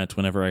comment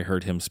whenever I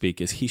heard him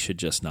speak is he should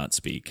just not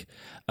speak.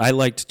 I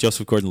liked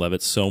Joseph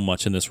Gordon-Levitt so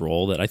much in this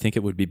role that I think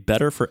it would be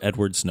better for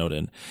Edward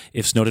Snowden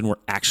if Snowden were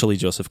actually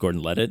Joseph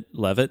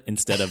Gordon-Levitt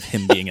instead of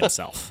him being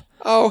himself.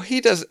 Oh, he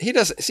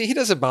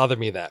doesn't bother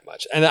me that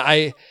much. And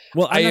I'm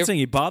not saying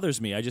he bothers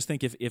me. I just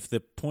think if the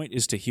point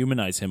is to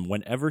humanize him,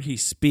 whenever he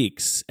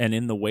speaks and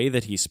in the way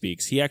that he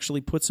speaks, he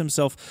actually puts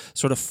himself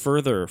sort of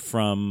further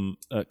from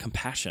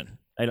compassion.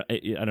 I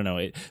don't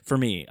know. For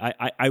me,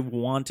 I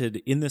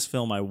wanted in this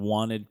film, I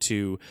wanted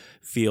to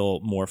feel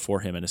more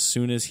for him. And as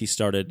soon as he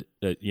started,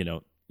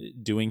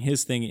 doing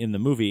his thing in the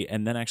movie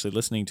and then actually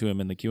listening to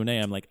him in the Q&A,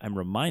 I'm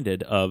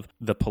reminded of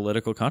the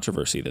political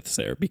controversy that's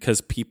there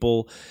because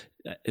people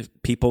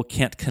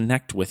can't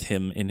connect with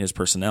him in his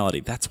personality.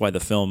 That's why the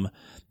film,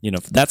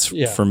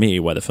 for me,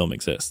 why the film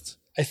exists.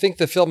 I think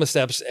the film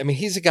established,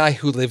 he's a guy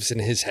who lives in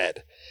his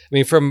head.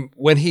 From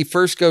when he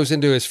first goes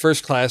into his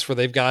first class where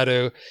they've got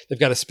a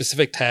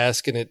specific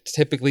task and it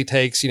typically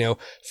takes,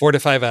 4 to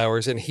 5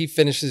 hours and he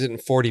finishes it in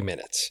 40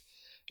 minutes,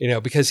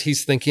 because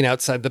he's thinking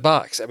outside the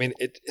box.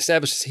 It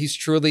establishes he's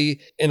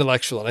truly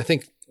intellectual. And I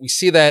think we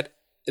see that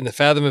in the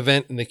Fathom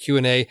event, in the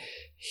Q&A.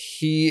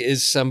 He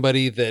is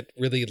somebody that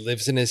really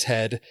lives in his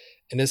head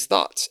and his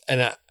thoughts.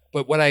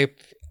 But what I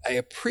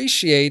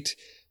appreciate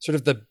sort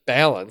of the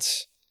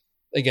balance,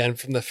 again,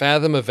 from the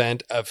Fathom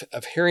event of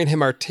hearing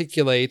him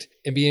articulate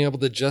and being able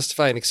to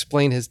justify and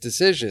explain his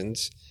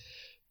decisions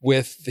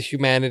with the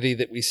humanity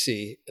that we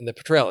see in the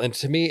portrayal. And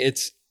to me,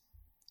 it's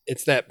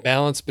that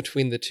balance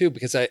between the two,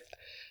 because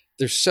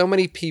there's so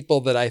many people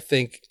that I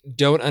think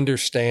don't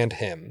understand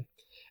him.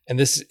 And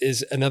this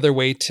is another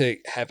way to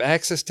have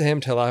access to him,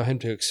 to allow him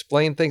to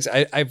explain things.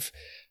 I've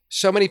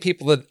so many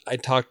people that I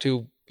talked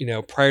to,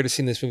 prior to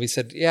seeing this movie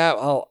said, yeah,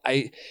 well,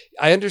 I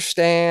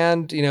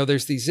understand,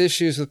 there's these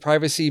issues with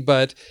privacy,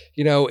 but,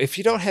 if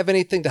you don't have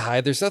anything to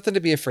hide, there's nothing to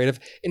be afraid of.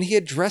 And he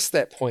addressed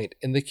that point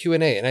in the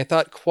Q&A. And I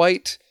thought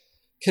quite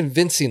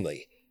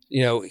convincingly,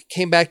 he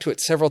came back to it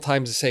several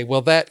times to say,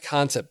 well, that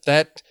concept,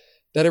 that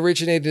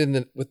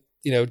originated with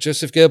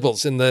Joseph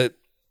Goebbels in the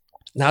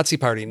Nazi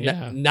Party,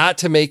 not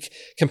to make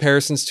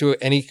comparisons to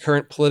any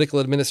current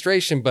political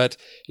administration, but,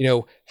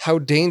 how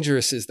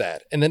dangerous is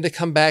that? And then to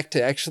come back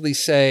to actually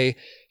say,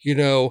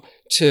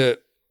 to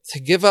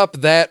give up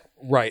that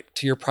right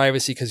to your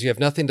privacy because you have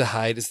nothing to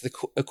hide is the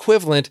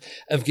equivalent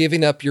of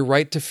giving up your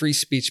right to free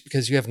speech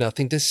because you have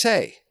nothing to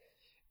say.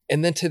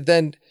 And then to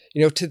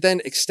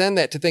extend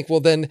that to think,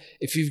 well, then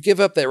if you give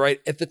up that right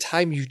at the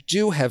time you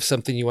do have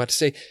something you want to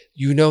say,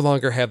 you no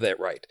longer have that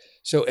right.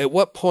 So at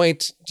what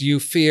point do you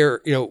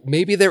fear,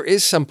 maybe there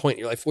is some point in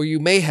your life where you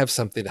may have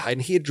something to hide?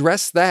 And he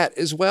addressed that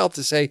as well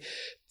to say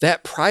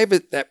that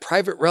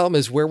private realm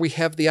is where we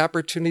have the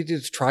opportunity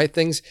to try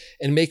things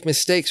and make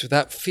mistakes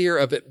without fear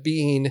of it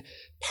being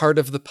part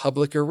of the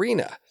public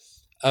arena,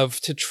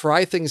 to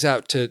try things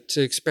out, to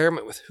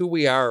experiment with who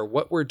we are,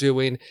 what we're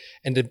doing,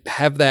 and to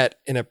have that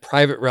in a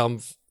private realm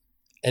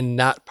and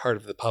not part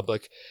of the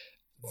public.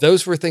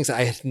 Those were things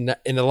I had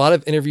in a lot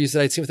of interviews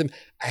that I'd seen with him.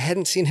 I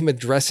hadn't seen him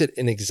address it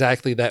in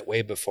exactly that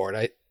way before.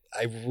 And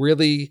I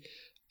really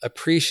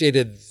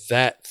appreciated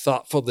that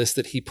thoughtfulness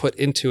that he put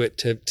into it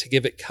to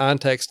give it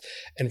context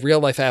and real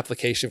life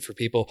application for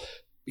people.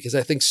 Because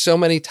I think so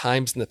many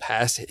times in the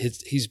past,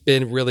 he's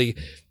been really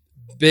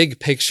big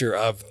picture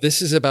of this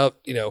is about,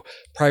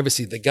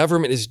 privacy. The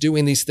government is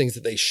doing these things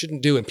that they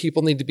shouldn't do and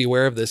people need to be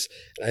aware of this.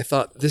 And I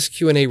thought this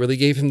Q&A really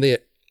gave him the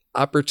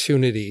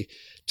opportunity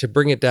to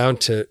bring it down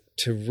to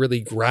really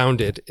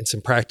ground it in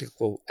some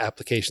practical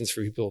applications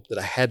for people that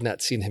I had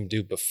not seen him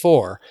do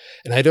before.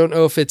 And I don't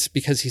know if it's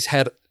because he's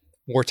had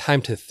more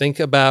time to think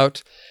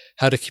about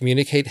how to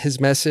communicate his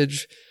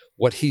message,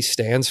 what he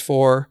stands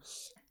for.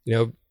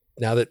 Now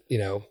that,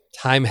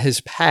 time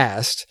has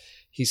passed,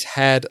 he's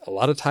had a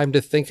lot of time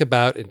to think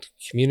about and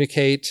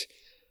communicate,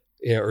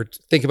 or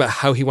think about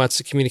how he wants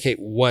to communicate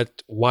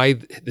why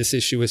this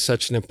issue is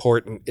such an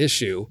important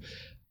issue,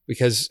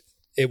 because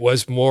it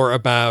was more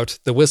about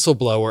the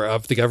whistleblower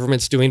of the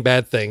government's doing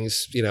bad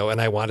things,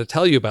 and I want to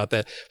tell you about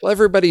that. Well,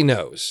 everybody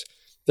knows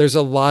there's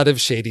a lot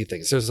of shady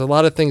things. There's a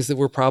lot of things that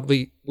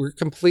we're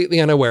completely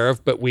unaware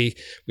of, but we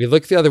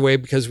look the other way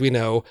because we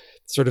know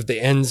sort of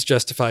the ends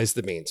justifies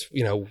the means.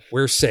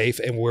 We're safe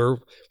and we're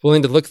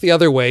willing to look the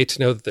other way to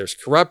know that there's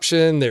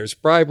corruption, there's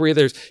bribery,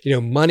 there's,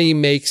 money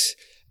makes,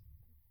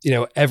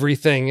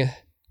 everything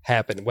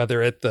happen,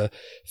 whether at the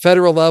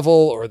federal level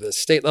or the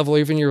state level, or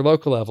even your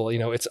local level.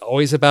 It's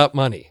always about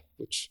money,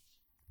 which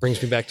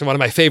brings me back to one of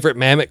my favorite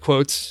Mamet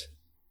quotes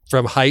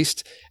from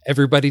Heist.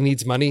 Everybody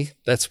needs money.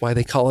 That's why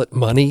they call it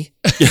money.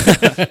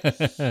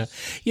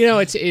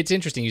 It's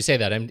interesting you say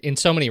that. In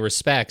so many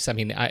respects,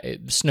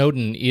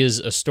 Snowden is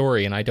a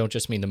story, and I don't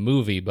just mean the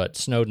movie, but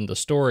Snowden, the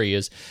story,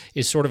 is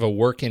sort of a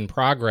work in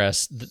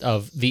progress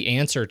of the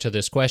answer to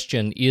this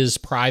question: is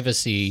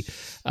privacy,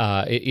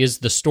 is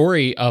the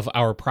story of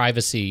our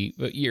privacy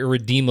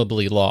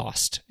irredeemably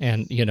lost?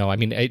 And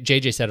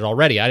JJ said it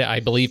already. I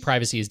believe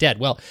privacy is dead.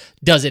 Well,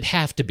 does it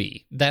have to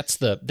be? That's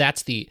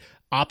the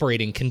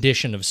operating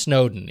condition of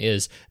Snowden,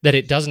 is that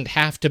it doesn't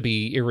have to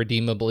be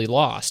irredeemably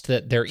lost,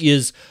 that there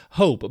is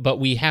hope, but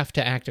we have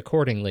to act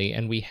accordingly,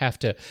 and we have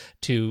to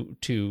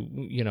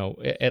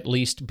at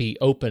least be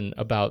open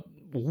about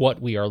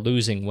what we are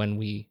losing when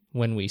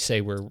we say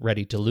we're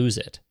ready to lose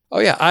it. Oh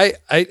yeah, I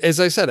as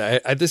I said,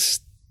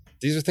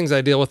 these are things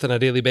I deal with on a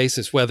daily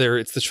basis, whether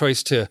it's the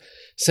choice to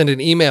send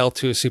an email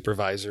to a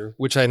supervisor,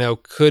 which I know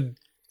could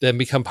then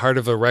become part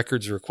of a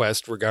records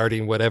request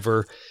regarding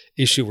whatever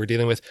issue we're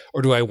dealing with,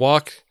 or do I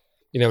walk,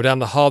 down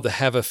the hall to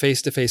have a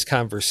face-to-face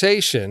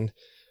conversation,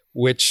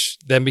 which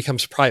then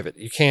becomes private?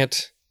 You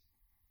can't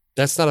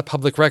That's not a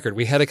public record.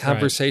 We had a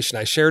conversation.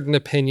 Right. I shared an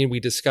opinion. We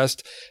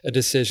discussed a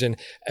decision.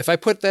 If I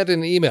put that in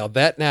an email,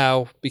 that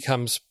now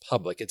becomes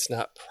public. It's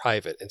not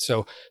private. And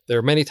so there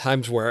are many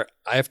times where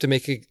I have to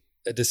make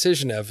a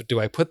decision of, do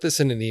I put this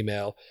in an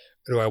email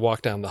or do I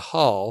walk down the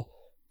hall?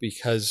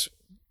 Because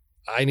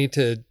I need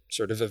to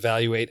sort of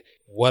evaluate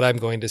what I'm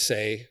going to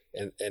say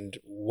and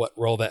what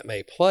role that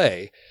may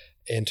play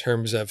in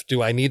terms of,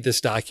 do I need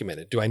this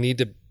documented? Do I need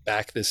to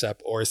back this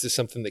up? Or is this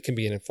something that can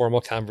be an informal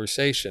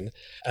conversation?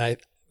 And I'm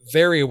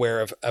very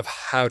aware of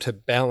how to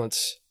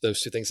balance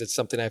those two things. It's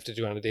something I have to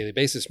do on a daily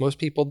basis. Most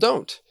people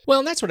don't. Well,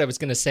 and that's what I was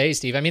going to say,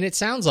 Steve. I mean, it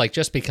sounds like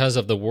just because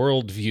of the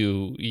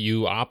worldview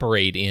you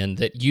operate in,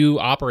 that you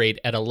operate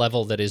at a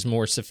level that is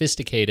more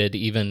sophisticated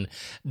even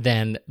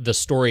than the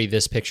story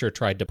this picture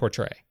tried to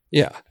portray.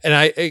 Yeah. And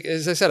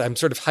as I said, I'm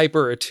sort of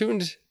hyper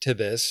attuned to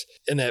this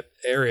in that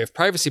area of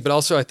privacy, but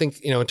also I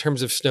think, in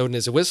terms of Snowden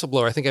as a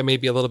whistleblower, I think I may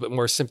be a little bit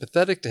more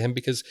sympathetic to him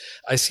because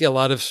I see a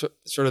lot of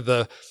sort of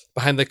the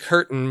behind the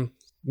curtain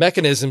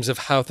mechanisms of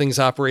how things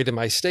operate in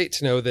my state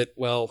to know that,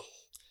 well,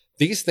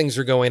 these things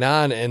are going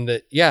on and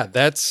that, yeah,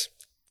 that's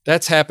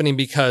happening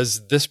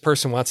because this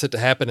person wants it to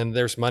happen and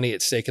there's money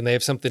at stake and they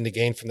have something to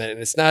gain from that. And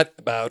it's not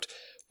about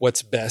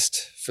what's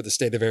best for the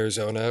state of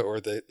Arizona or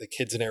the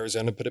kids in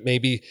Arizona, but it may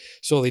be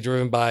solely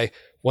driven by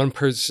one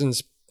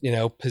person's,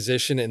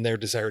 position and their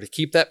desire to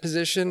keep that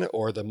position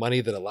or the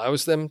money that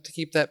allows them to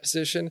keep that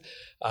position.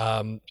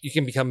 You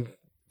can become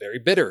very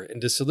bitter and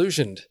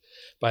disillusioned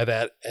by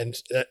that. And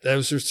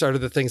those are sort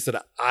of the things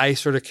that I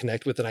sort of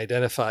connect with and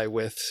identify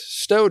with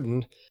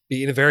Snowden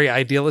being a very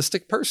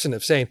idealistic person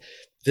of saying,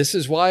 this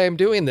is why I'm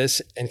doing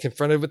this, and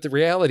confronted with the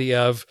reality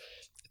of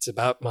it's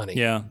about money.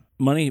 Yeah.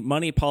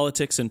 Money,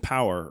 politics, and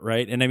power,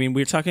 right? And I mean,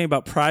 we're talking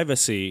about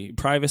privacy.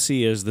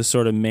 Privacy is the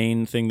sort of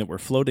main thing that we're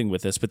floating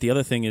with this, but the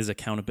other thing is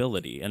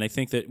accountability. And I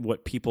think that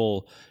what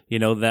people,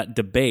 that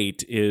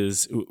debate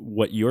is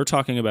what you're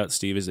talking about,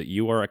 Steve, is that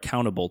you are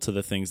accountable to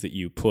the things that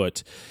you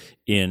put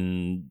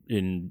in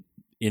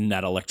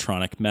that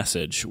electronic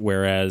message,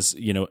 whereas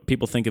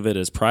people think of it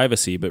as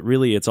privacy, but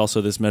really it's also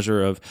this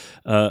measure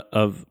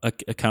of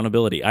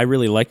accountability. I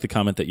really like the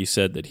comment that you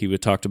said that he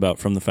talked about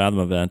from the Fathom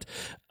event,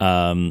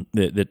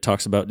 that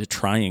talks about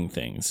trying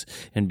things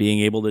and being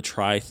able to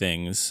try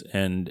things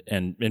and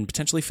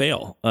potentially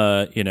fail,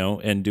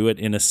 and do it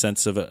in a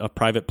sense of a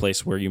private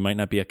place where you might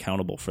not be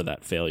accountable for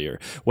that failure,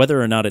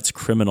 whether or not it's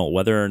criminal,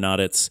 whether or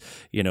not it's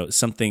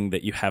something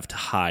that you have to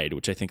hide,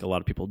 which I think a lot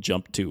of people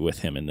jump to with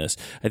him in this.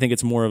 I think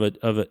it's more of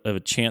a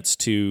chance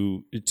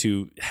to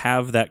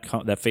have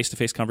that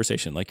face-to-face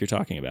conversation like you're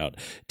talking about,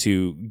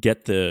 to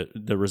get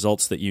the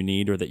results that you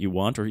need or that you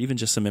want, or even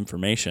just some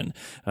information,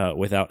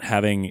 without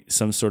having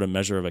some sort of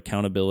measure of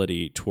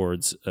accountability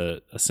towards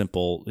a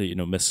simple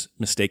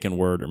mistaken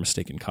word or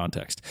mistaken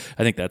context.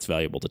 I think that's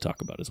valuable to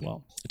talk about as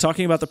well.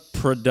 Talking about the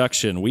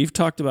production, we've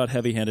talked about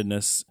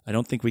heavy-handedness. I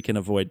don't think we can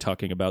avoid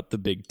talking about the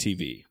big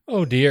TV.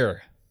 Oh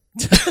dear.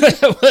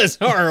 That was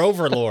our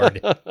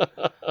overlord.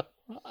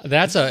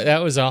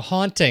 That was a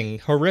haunting,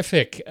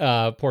 horrific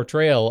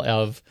portrayal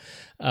of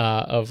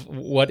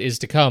what is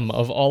to come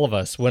of all of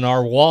us when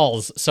our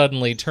walls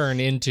suddenly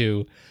turn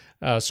into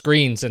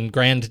screens and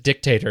grand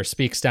dictator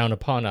speaks down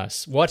upon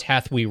us. What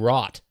hath we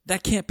wrought?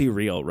 That can't be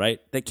real, right?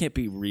 That can't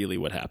be really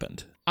what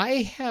happened.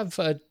 I have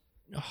a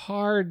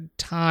hard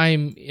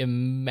time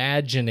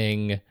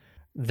imagining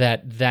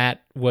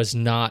that was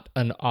not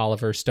an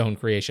Oliver Stone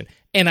creation.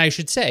 And I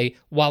should say,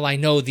 while I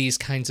know these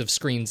kinds of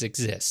screens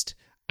exist,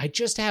 I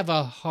just have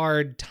a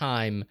hard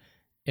time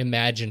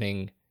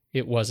imagining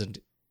it wasn't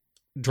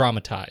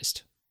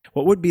dramatized.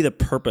 What would be the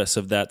purpose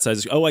of that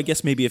size? Oh, I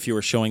guess maybe if you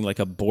were showing like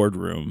a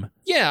boardroom.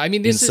 Yeah, I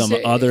mean, this in some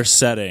other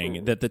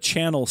setting, that the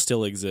channel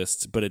still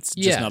exists, but it's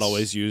just not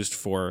always used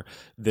for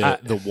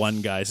the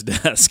one guy's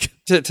desk.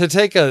 To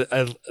take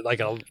a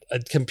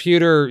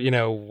computer,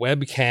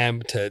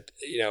 webcam to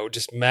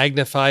just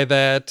magnify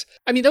that.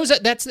 I mean,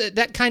 that's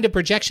that kind of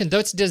projection.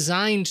 That's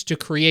designed to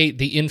create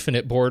the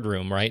infinite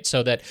boardroom, right?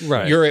 So that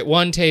you're at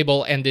one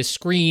table and this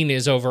screen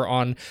is over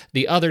on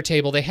the other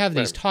table. They have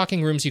these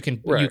talking rooms. You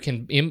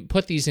can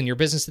put these in your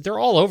business. They're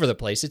all over the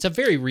place. It's a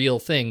very real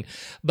thing.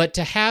 But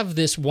to have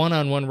this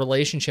one-on-one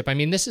relationship, I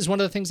mean, this is one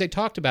of the things they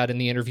talked about in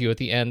the interview at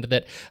the end,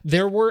 that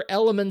there were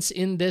elements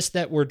in this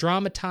that were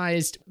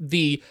dramatized.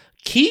 The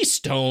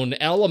keystone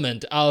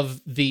element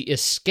of the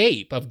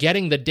escape, of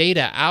getting the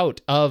data out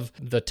of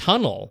the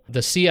tunnel,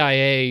 the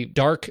CIA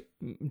dark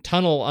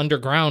tunnel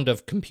underground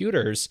of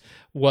computers,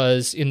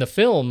 was in the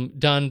film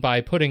done by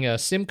putting a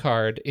SIM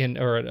card in,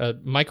 or a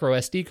micro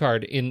SD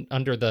card in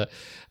under the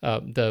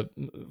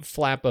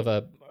flap of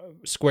a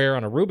square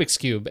on a Rubik's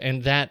Cube,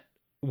 and that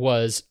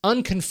was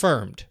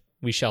unconfirmed,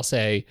 we shall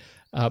say,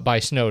 by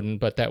Snowden,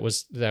 but that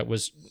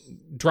was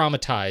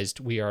dramatized,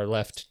 we are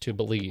left to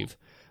believe,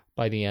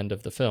 by the end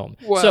of the film.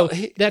 Well, so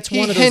that's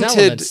one of those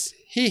elements.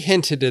 He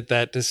hinted at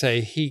that to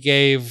say he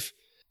gave,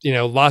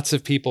 lots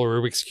of people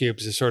Rubik's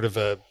Cubes as sort of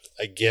a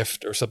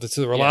gift or something.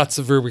 So there were lots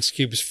of Rubik's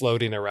Cubes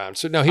floating around.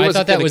 So no, he wasn't. I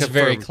thought that was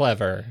very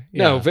clever.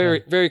 No,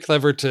 very, very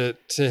clever to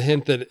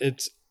hint that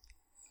it's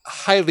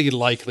highly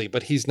likely,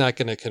 but he's not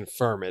going to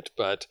confirm it.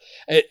 But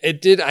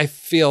it did, I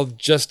feel,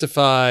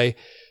 justify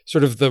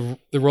sort of the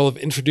role of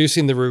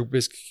introducing the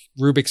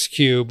Rubik's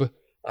Cube.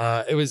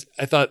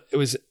 I thought it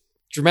was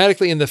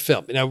dramatically in the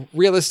film.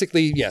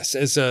 Realistically, yes,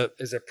 as a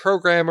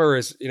programmer,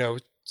 as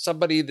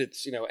somebody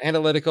that's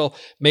analytical,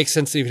 makes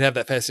sense that you would have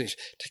that fascination.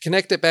 To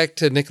connect it back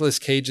to Nicolas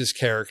Cage's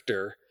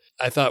character,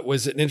 I thought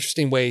was an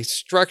interesting way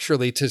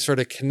structurally to sort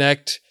of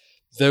connect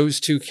those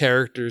two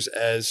characters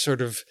as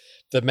sort of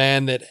the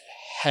man that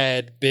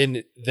had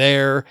been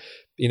there,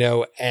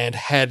 and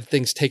had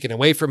things taken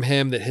away from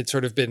him, that had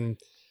sort of been,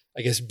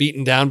 I guess,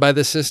 beaten down by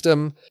the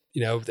system.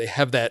 They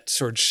have that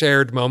sort of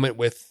shared moment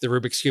with the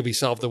Rubik's Cube. He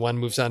solved the one,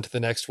 moves on to the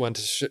next one,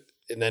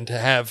 and then to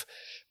have,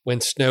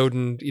 when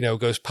Snowden,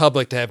 goes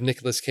public, to have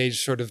Nicolas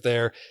Cage sort of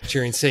there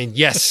cheering, saying,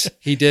 yes,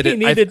 he did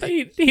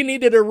it. He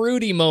needed a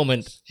Rudy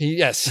moment.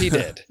 Yes, he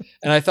did.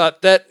 And I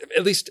thought that,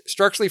 at least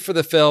structurally for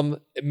the film,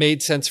 it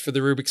made sense for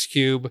the Rubik's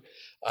Cube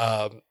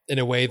in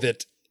a way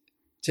that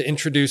to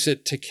introduce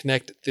it, to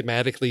connect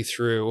thematically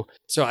through.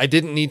 So I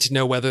didn't need to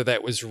know whether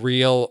that was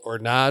real or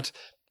not,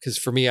 because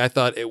for me, I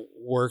thought it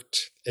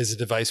worked as a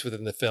device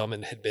within the film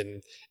and had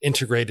been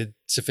integrated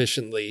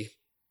sufficiently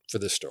for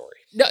the story.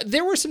 No,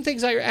 there were some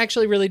things I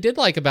actually really did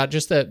like about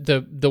just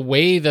the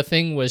way the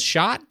thing was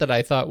shot that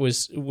I thought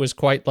was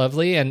quite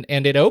lovely, and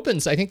it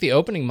opens. I think the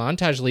opening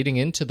montage leading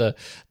into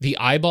the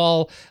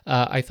eyeball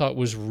I thought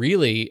was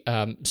really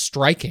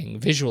striking,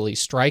 visually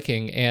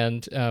striking,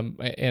 and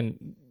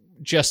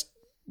just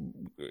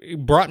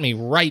brought me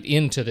right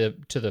into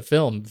the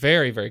film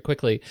very, very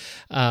quickly.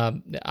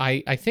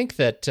 I think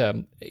that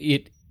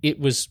it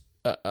was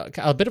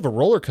a bit of a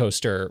roller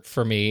coaster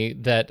for me,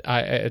 that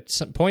at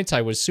some points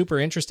I was super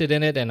interested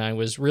in it and I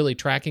was really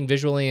tracking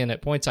visually, and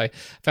at points I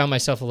found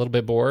myself a little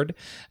bit bored.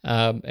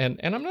 And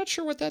I'm not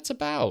sure what that's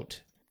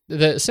about.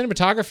 The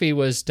cinematography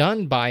was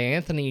done by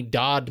Anthony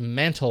Dodd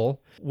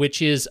Mantle,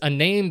 which is a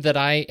name that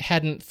I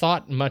hadn't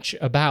thought much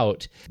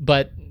about,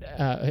 but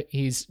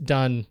he's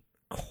done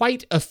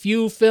quite a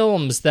few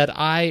films that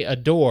I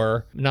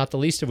adore, not the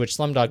least of which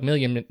Slumdog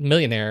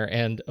Millionaire,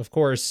 and of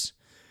course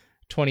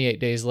 28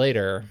 Days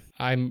Later.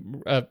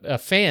 I'm a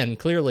fan,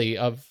 clearly,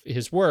 of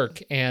his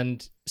work,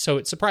 and so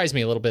it surprised me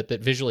a little bit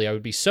that visually I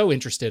would be so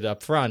interested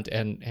up front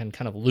and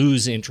kind of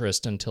lose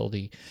interest until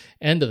the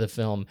end of the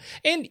film.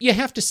 And you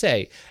have to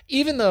say,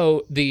 even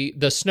though the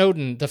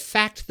Snowden, the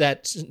fact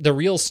that the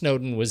real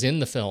Snowden was in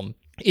the film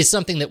is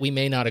something that we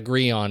may not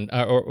agree on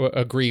or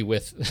agree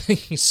with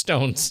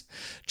Stone's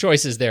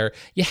choices there,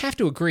 you have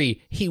to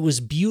agree he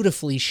was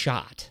beautifully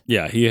shot.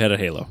 Yeah, he had a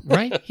halo.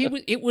 Right?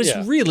 It was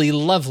really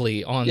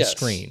lovely on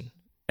screen.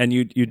 And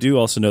you do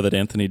also know that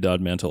Anthony Dodd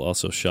Mantle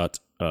also shot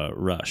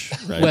Rush,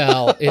 right?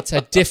 Well, it's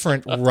a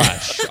different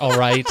Rush, all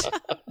right?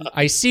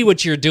 I see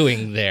what you're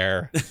doing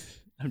there.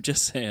 I'm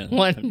just saying.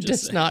 One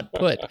does not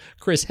put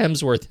Chris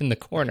Hemsworth in the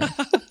corner.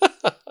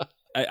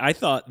 I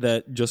thought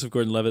that Joseph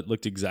Gordon-Levitt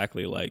looked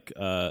exactly like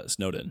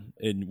Snowden,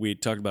 and we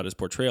talked about his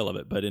portrayal of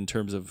it, but in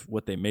terms of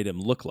what they made him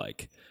look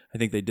like, I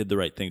think they did the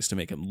right things to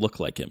make him look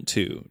like him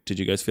too. Did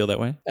you guys feel that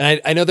way? And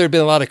I know there had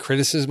been a lot of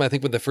criticism, I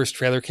think, when the first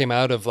trailer came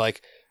out, of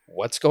like,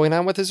 what's going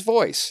on with his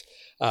voice?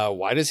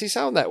 Why does he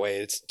sound that way?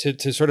 It's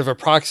to sort of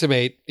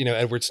approximate,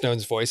 Edward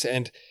Snowden's voice.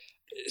 And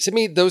to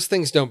me, those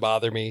things don't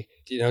bother me.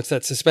 It's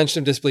that suspension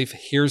of disbelief.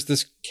 Here's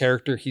this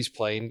character he's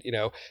playing.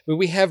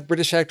 We have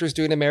British actors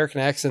doing American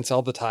accents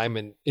all the time.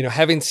 And,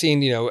 having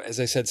seen, as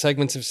I said,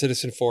 segments of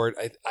Citizen Ford,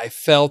 I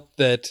felt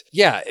that,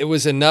 it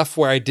was enough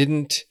where I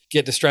didn't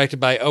get distracted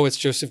by, it's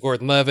Joseph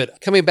Gordon-Levitt.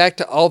 Coming back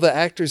to all the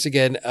actors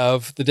again,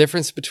 of the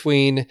difference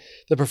between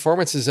the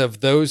performances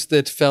of those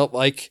that felt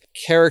like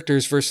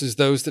characters versus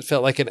those that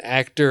felt like an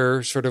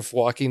actor sort of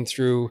walking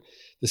through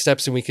the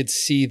steps and we could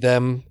see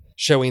them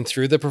showing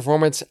through the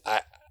performance.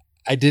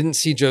 I didn't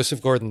see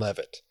Joseph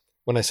Gordon-Levitt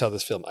when I saw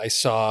this film. I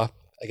saw,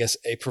 I guess,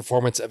 a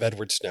performance of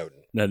Edward Snowden.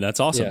 That's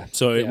awesome. Yeah.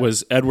 So it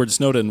was Edward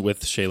Snowden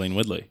with Shailene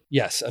Woodley.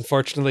 Yes,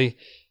 unfortunately,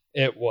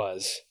 it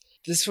was.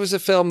 This was a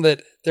film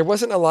that there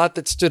wasn't a lot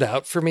that stood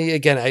out for me.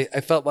 Again,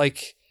 I felt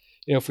like,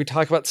 if we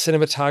talk about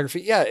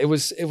cinematography, it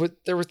was.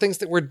 There were things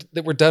that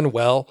were done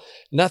well.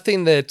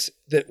 Nothing that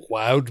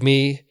wowed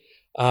me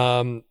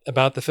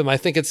about the film. I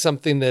think it's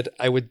something that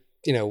I would,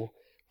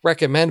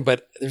 recommend,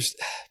 but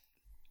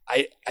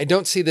I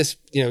don't see this,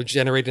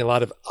 generating a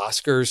lot of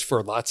Oscars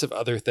for lots of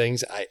other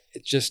things.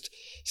 It just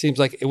seems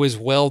like it was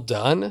well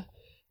done,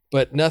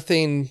 but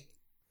nothing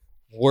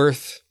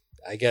worth,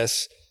 I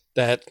guess,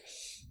 that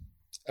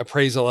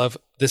appraisal of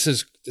this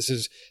is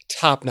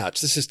top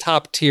notch. This is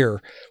top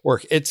tier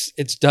work.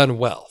 It's done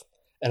well.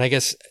 And I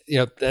guess,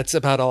 that's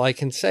about all I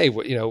can say.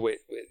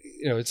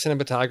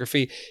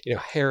 Cinematography,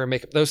 hair and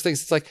makeup, those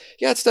things. It's like,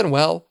 it's done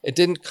well. It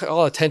didn't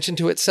call attention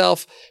to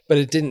itself, but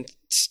it didn't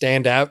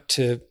stand out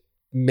to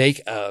make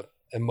a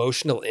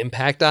emotional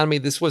impact on me.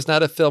 This was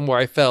not a film where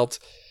I felt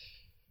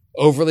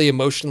overly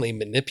emotionally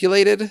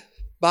manipulated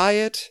by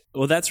it.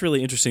 Well, that's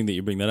really interesting that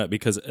you bring that up,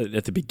 because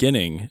at the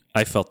beginning,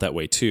 I felt that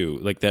way too.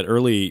 Like that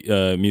early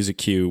music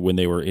cue when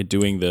they were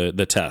doing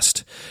the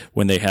test,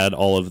 when they had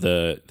all of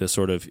the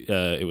sort of,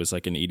 it was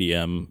like an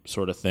EDM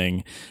sort of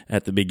thing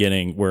at the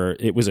beginning, where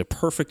it was a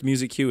perfect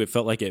music cue. It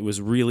felt like it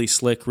was really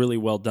slick, really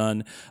well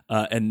done.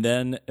 And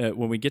then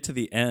when we get to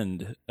the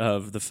end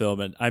of the film,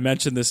 and I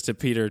mentioned this to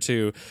Peter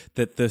too,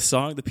 that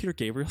the Peter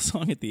Gabriel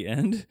song at the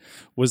end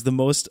was the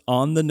most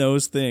on the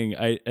nose thing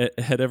I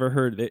had ever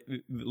heard.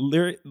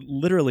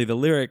 Literally, the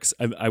lyrics,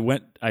 I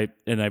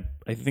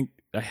think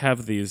I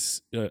have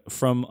these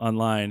from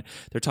online.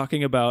 They're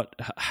talking about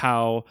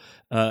how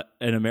an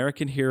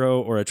American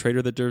hero or a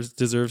traitor that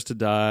deserves to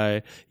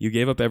die, you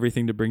gave up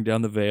everything to bring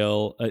down the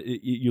veil,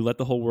 you let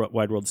the whole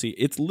wide world see.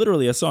 It's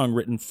literally a song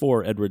written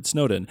for Edward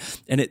Snowden.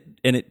 And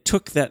it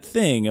took that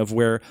thing of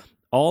where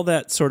all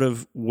that sort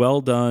of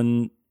well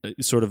done,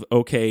 sort of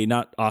okay,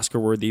 not Oscar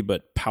worthy,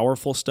 but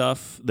powerful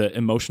stuff, the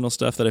emotional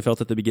stuff that I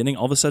felt at the beginning,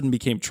 all of a sudden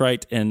became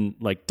trite and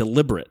like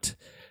deliberate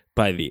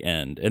by the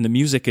end. And the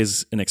music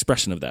is an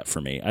expression of that for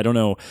me. I don't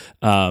know.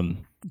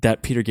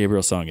 That Peter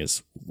Gabriel song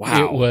is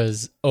wow. It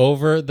was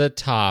over the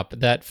top.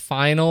 The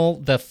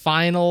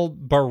final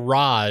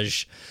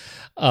barrage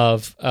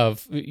of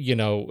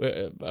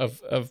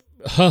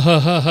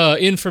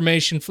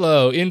information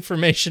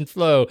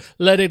flow,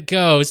 let it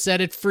go, set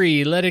it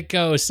free, let it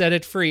go, set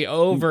it free,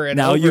 over and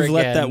now over you've again.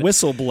 let that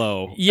whistle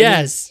blow.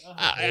 Yes.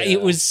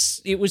 It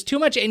was too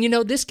much. And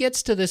this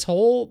gets to this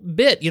whole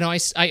bit.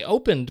 I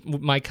opened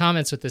my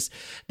comments with this,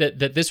 that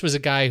this was a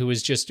guy who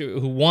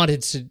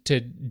wanted to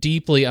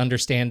deeply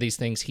understand these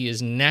things. He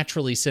is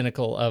naturally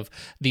cynical of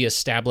the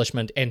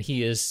establishment, and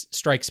he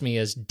strikes me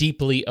as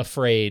deeply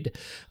afraid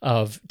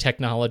of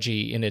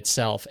technology in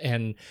itself.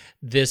 And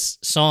this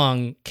song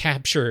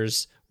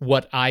captures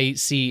what I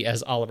see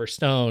as Oliver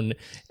Stone,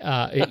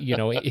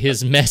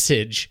 his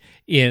message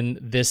in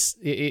this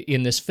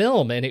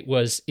film, and it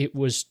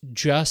was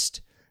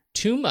just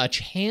too much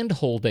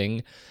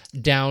hand-holding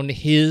down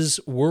his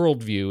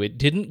worldview. It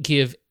didn't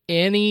give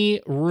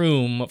any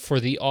room for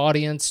the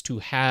audience to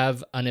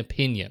have an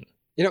opinion.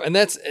 And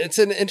it's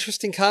an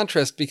interesting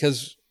contrast,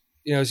 because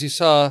as you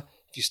saw,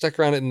 if you stuck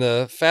around in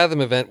the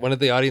Fathom event, one of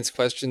the audience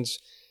questions,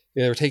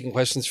 they were taking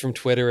questions from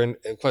Twitter, and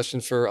a question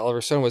for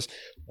Oliver Stone was,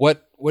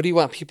 what do you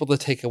want people to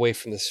take away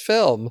from this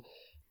film?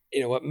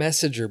 What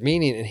message or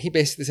meaning? And he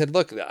basically said,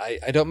 look,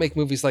 I don't make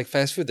movies like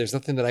fast food. There's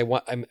nothing that I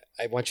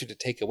want you to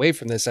take away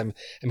from this. I'm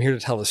here to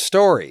tell a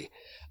story.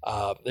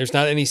 There's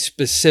not any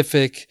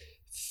specific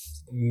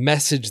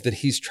message that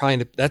he's trying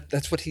to,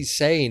 that's what he's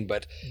saying.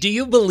 But do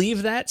you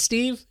believe that,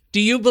 Steve? Do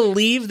you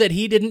believe that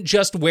he didn't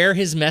just wear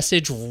his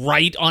message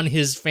right on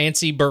his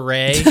fancy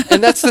beret?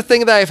 And that's the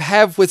thing that I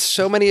have with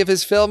so many of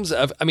his films.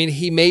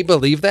 He may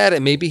believe that,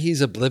 and maybe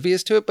he's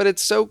oblivious to it, but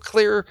it's so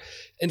clear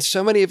in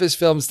so many of his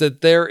films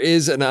that there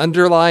is an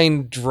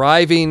underlying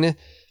driving,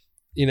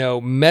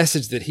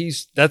 message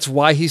that's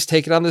why he's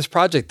taken on this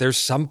project. There's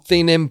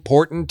something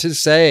important to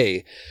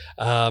say.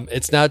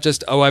 It's not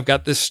just, I've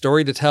got this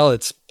story to tell.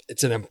 It's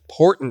an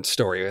important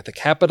story with a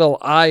capital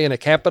I and a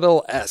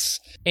capital S.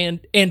 And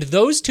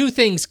those two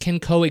things can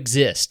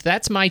coexist.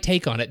 That's my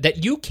take on it,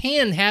 that you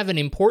can have an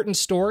important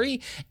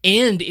story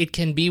and it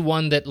can be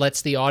one that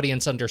lets the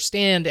audience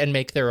understand and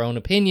make their own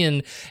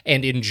opinion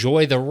and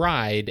enjoy the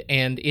ride.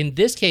 And in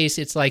this case,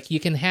 it's like you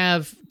can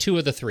have two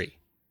of the three.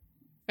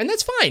 And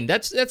that's fine.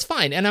 That's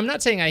fine. And I'm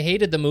not saying I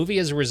hated the movie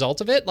as a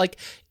result of it. Like,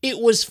 it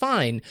was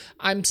fine.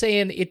 I'm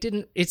saying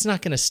it's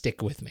not going to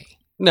stick with me.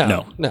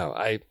 No.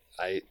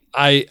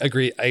 I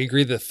agree. I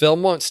agree the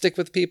film won't stick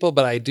with people,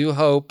 but I do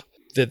hope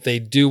that they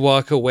do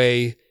walk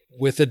away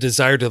with a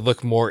desire to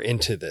look more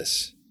into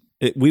this.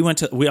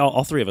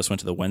 All three of us went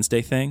to the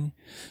Wednesday thing,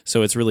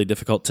 so it's really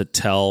difficult to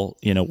tell,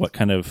 what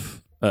kind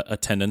of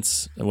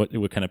attendance,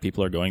 what kind of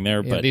people are going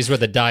there. Yeah, but these were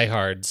the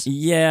diehards.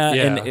 Yeah.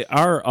 And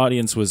our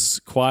audience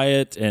was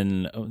quiet,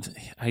 and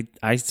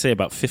I'd say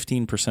about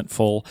 15%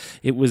 full.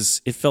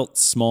 It felt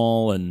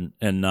small and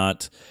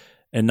not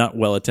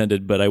well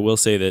attended, but I will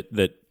say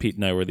that Pete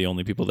and I were the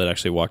only people that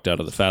actually walked out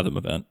of the Fathom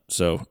event,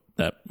 so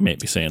that may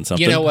be saying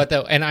something. You know what,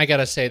 though, and I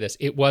gotta say this: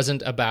 it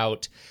wasn't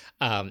about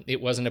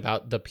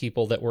the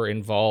people that were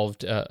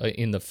involved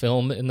in the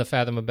film in the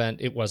Fathom event.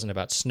 It wasn't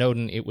about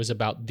Snowden. It was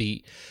about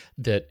the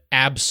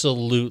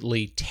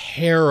absolutely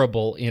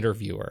terrible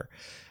interviewer.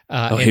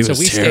 And so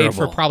we stayed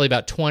for probably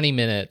about 20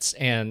 minutes,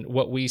 and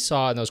what we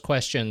saw in those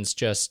questions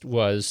just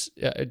was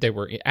they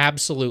were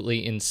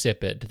absolutely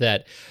insipid.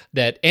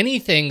 That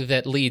anything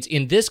that leads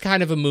in this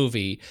kind of a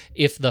movie,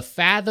 if the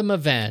Fathom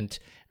event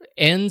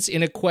ends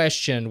in a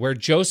question where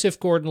Joseph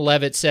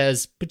Gordon-Levitt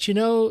says, "But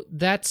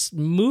that's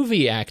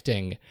movie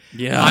acting,"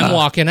 I'm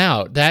walking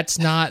out.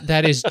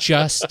 That is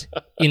just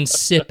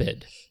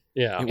insipid.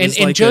 Yeah,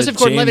 and Joseph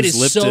Gordon-Levitt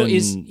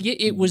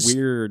it was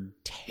weird,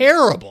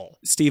 terrible.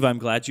 Steve, I'm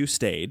glad you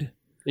stayed.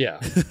 Yeah.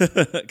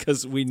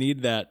 Because we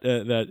need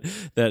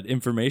that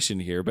information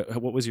here.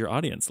 But what was your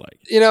audience like?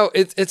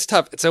 It's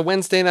tough. It's a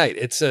Wednesday night.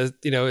 Its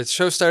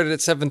show started at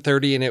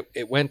 7:30 and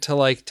it went to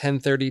like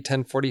 10:30,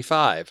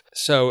 10:45.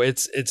 So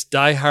it's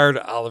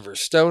diehard Oliver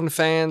Stone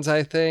fans,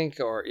 I think,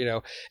 or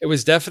it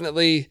was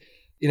definitely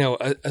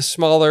a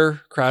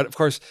smaller crowd. Of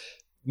course,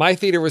 my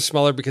theater was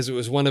smaller because it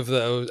was one of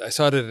those. I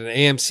saw it at an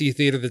AMC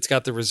theater that's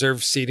got the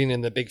reserved seating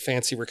and the big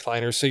fancy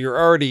recliners. So you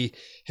already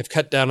have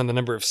cut down on the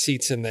number of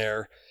seats in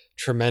there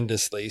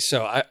tremendously.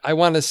 So I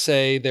want to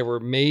say there were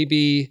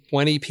maybe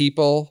 20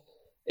 people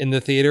in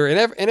the theater,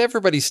 and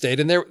everybody stayed.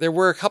 And there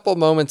were a couple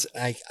moments,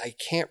 I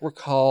can't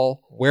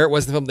recall where it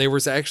was in the film. There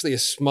was actually a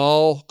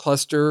small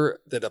cluster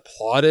that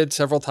applauded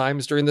several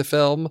times during the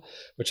film,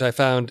 which I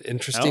found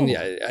interesting.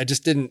 Oh. I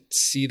just didn't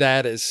see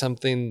that as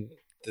something.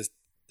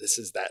 This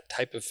is that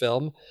type of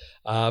film.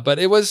 But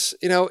it was,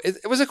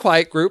 it was a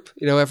quiet group.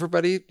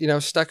 Everybody,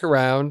 stuck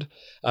around.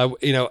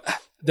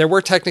 There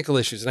were technical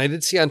issues. And I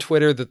did see on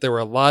Twitter that there were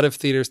a lot of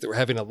theaters that were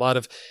having a lot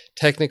of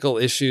technical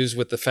issues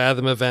with the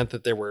Fathom event,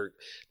 that there were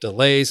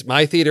delays.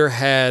 My theater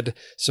had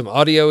some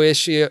audio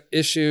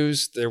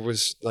issues. There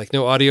was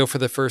no audio for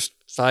the first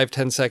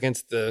 5-10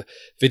 seconds. The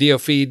video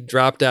feed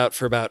dropped out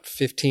for about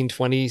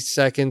 15-20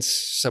 seconds,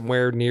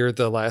 somewhere near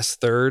the last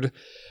third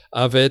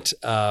of it.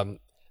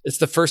 It's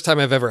the first time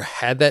I've ever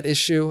had that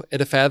issue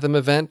at a Fathom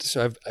event.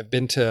 So I've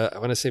been to, I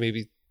want to say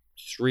maybe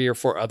 3 or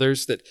 4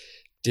 others that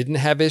didn't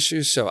have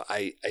issues. So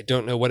I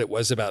don't know what it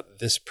was about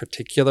this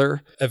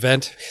particular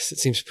event, because it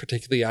seems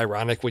particularly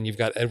ironic when you've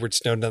got Edward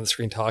Snowden on the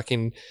screen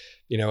talking,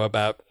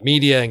 about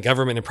media and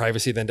government and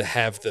privacy, then to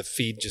have the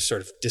feed just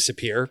sort of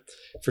disappear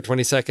for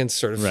 20 seconds,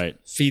 sort of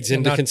feeds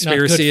into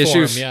conspiracy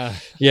issues. Yeah.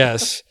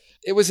 Yes.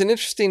 It was an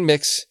interesting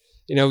mix,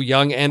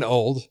 young and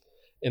old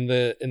in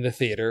the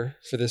theater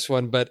for this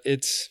one, but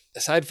it's,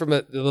 aside from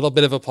a little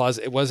bit of applause,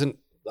 it wasn't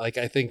I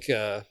think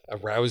a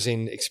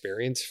rousing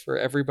experience for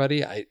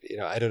everybody. I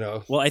don't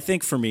know. Well, I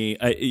think for me,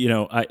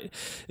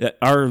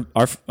 our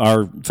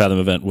Fathom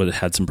event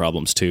had some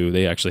problems too.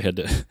 They actually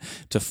had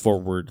to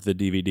forward the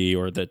DVD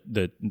or the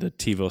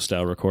TiVo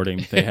style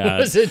recording they had.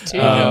 Was it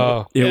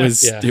TiVo?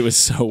 It was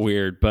so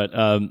weird. But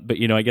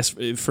I guess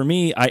for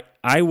me,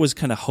 I was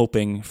kind of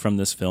hoping from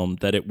this film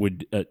that it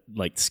would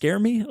scare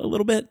me a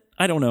little bit.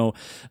 I don't know,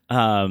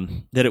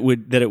 that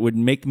it would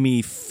make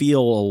me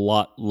feel a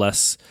lot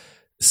less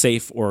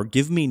safe or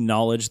give me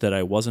knowledge that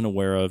I wasn't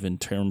aware of in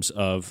terms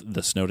of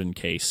the Snowden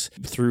case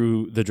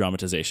through the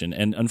dramatization.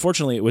 And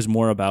unfortunately, it was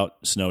more about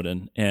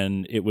Snowden,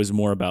 and it was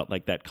more about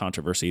that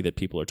controversy that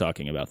people are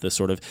talking about. This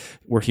sort of,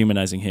 we're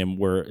humanizing him,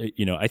 where,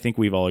 I think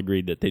we've all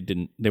agreed that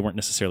they weren't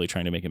necessarily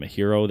trying to make him a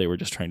hero. They were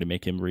just trying to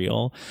make him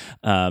real.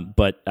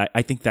 But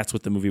I think that's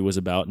what the movie was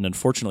about. And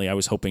unfortunately, I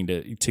was hoping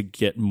to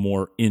get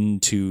more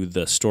into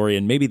the story.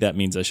 And maybe that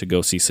means I should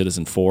go see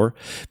Citizen 4,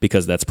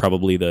 because that's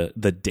probably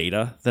the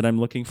data that I'm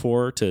looking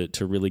for to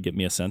really get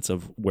me a sense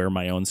of where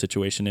my own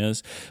situation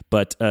is.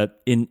 But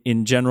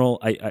in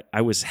general,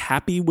 I was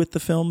happy with the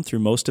film through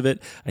most of it.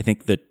 I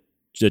think that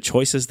the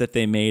choices that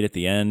they made at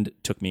the end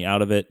took me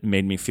out of it,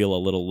 made me feel a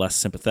little less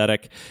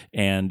sympathetic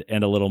and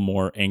a little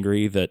more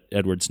angry that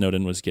Edward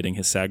Snowden was getting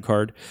his SAG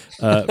card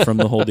from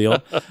the whole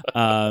deal.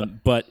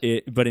 But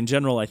in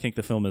general, I think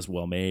the film is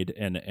well made,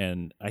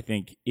 and I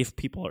think if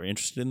people are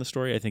interested in the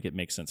story, I think it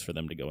makes sense for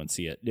them to go and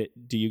see it.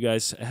 Do you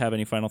guys have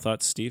any final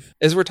thoughts, Steve?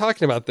 As we're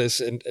talking about this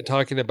and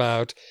talking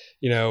about,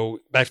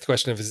 back to the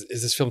question of is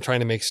this film trying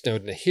to make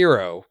Snowden a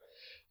hero?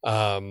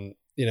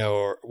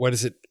 Or what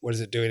is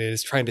it doing? It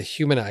is trying to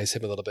humanize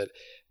him a little bit.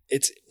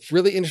 It's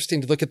really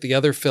interesting to look at the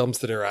other films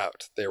that are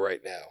out there right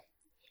now,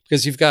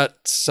 because you've got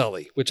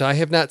Sully, which I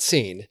have not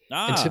seen.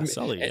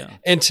 Sully, yeah.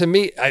 And to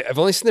me, I've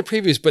only seen the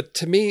previews, but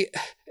to me,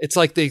 it's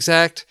like these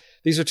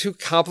are two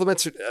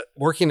complements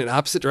working in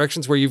opposite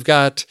directions, where you've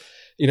got,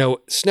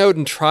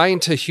 Snowden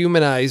trying to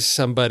humanize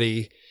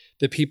somebody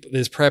that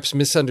is perhaps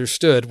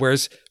misunderstood,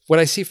 whereas what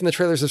I see from the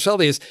trailers of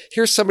Sully is,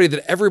 here's somebody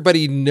that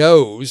everybody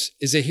knows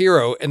is a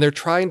hero, and they're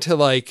trying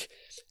to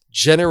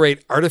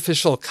generate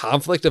artificial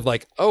conflict of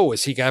oh,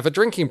 is he have a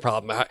drinking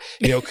problem?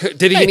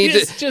 Did he need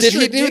to? Did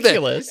he do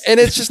that? And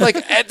it's just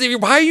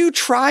why are you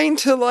trying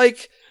to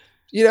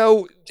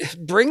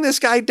bring this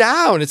guy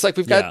down? It's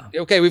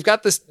we've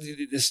got this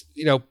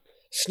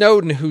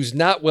Snowden, who's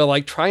not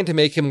trying to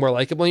make him more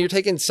likable. You're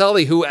taking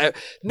Sully, who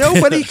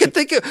nobody could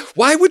think of.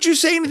 Why would you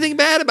say anything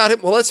bad about him?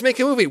 Well, let's make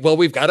a movie. Well,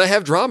 we've got to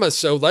have drama,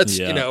 so let's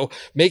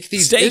make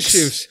these stakes.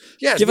 Issues.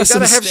 Yes, we've got to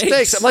have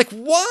stakes. I'm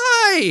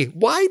why?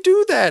 Why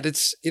do that?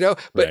 It's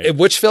but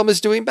which film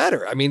is doing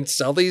better? I mean,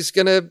 Sully's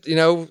gonna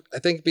I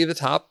think be the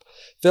top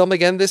film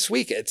again this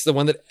week. It's the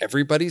one that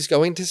everybody's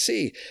going to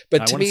see.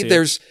 But to me,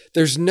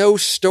 there's no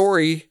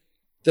story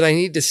that I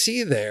need to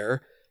see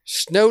there.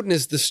 Snowden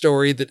is the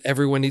story that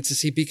everyone needs to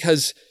see,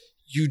 because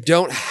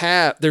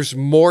there's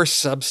more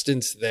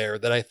substance there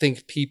that I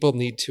think people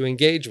need to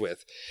engage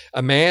with.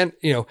 A man,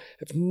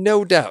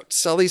 no doubt,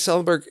 Sully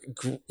Sullenberg,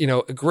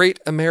 a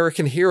great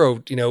American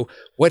hero,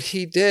 what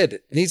he did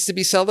needs to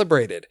be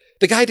celebrated.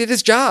 The guy did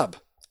his job.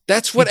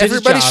 That's what He did his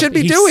everybody job. should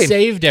be he doing. He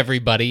saved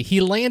everybody. He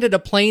landed a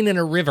plane in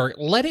a river.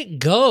 Let it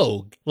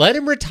go. Let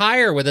him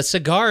retire with a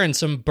cigar and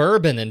some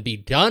bourbon and be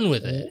done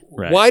with it.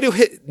 Right. Why do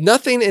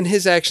nothing in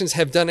his actions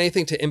have done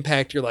anything to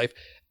impact your life?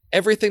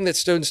 Everything that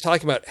Snowden's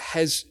talking about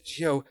has,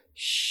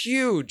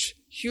 huge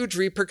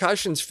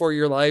repercussions for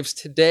your lives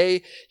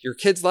today, your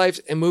kids' lives,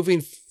 and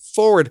moving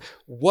forward.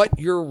 What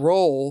your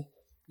role,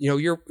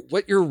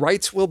 what your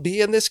rights will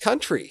be in this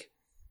country.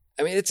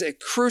 I mean, it's a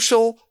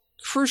crucial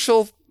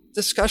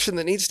discussion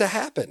that needs to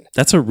happen.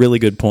 That's a really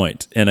good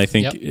point, and I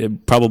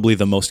think probably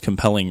the most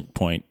compelling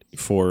point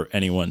for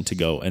anyone to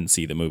go and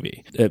see the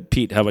movie.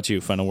 Pete, how about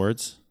you? Final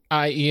words?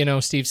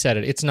 Steve said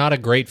it. It's not a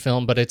great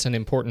film, but it's an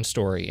important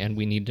story, and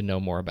we need to know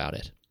more about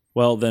it.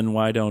 Well, then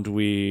why don't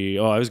we...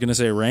 Oh, I was going to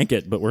say rank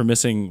it, but we're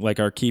missing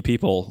our key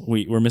people.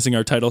 We're missing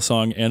our title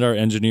song and our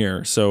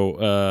engineer.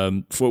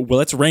 So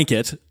let's rank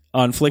it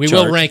on Flickchart. We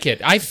will rank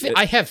it.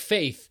 I have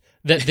faith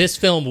that this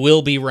film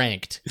will be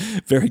ranked.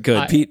 Very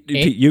good. Pete,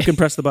 you can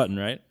press the button,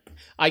 right?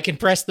 I can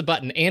press the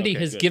button. Andy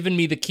has given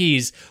me the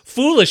keys,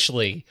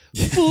 foolishly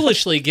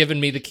given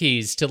me the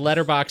keys to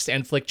Letterboxd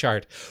and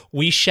Flickchart.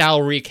 We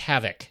shall wreak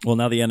havoc. Well,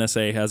 now the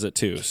NSA has it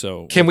too,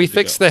 so... Can we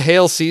fix the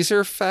Hail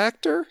Caesar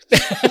factor?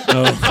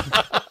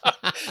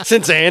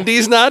 Since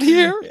Andy's not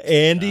here?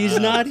 Andy's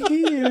not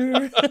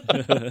here.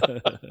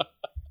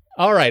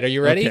 All right, are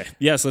you ready? Okay.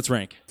 Yes, let's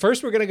rank.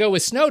 First, we're going to go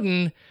with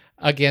Snowden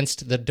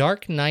against The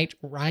Dark Knight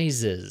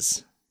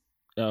Rises.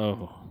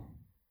 Oh,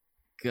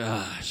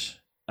 gosh.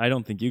 I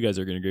don't think you guys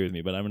are going to agree with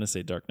me, but I'm going to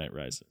say Dark Knight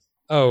Rises.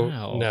 Oh,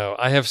 Wow. no.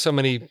 I have so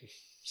many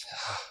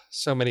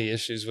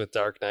issues with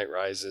Dark Knight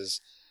Rises.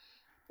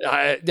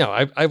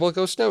 I will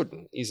go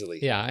Snowden easily.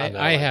 Yeah,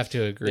 I have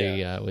to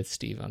agree with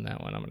Steve on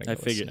that one. I'm going to go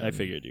with Snowden. I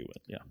figured you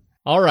would, yeah.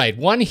 All right,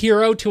 one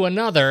hero to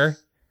another.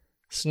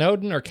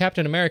 Snowden or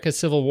Captain America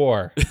Civil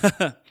War?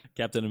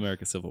 Captain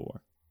America Civil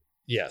War.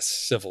 Yes,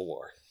 Civil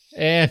War.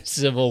 And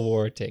Civil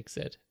War takes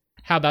it.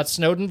 How about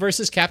Snowden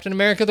versus Captain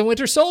America the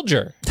Winter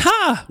Soldier?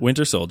 Ha!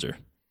 Winter Soldier.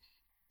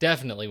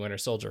 Definitely Winter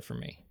Soldier for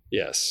me.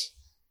 Yes.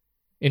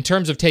 In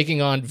terms of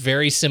taking on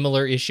very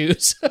similar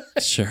issues.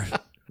 Sure.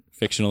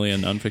 Fictionally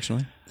and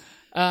unfictionally.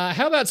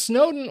 How about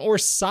Snowden or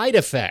Side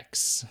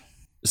Effects?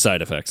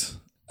 Side Effects.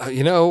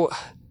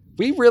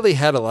 We really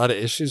had a lot of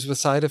issues with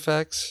Side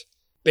Effects.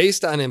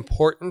 Based on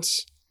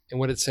importance and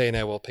what it's saying,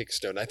 I will pick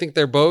Snowden. I think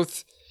they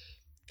both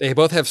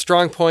have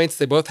strong points.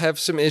 They both have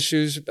some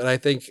issues, but I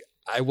think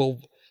I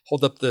will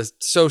hold up the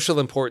social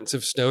importance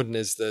of Snowden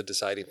as the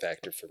deciding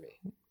factor for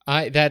me.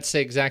 That's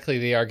exactly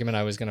the argument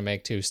I was going to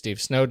make too, Steve.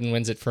 Snowden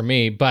wins it for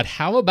me. But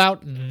how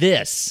about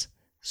this?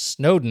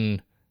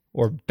 Snowden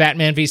or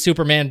Batman v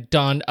Superman: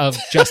 Dawn of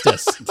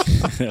Justice?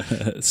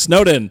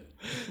 Snowden.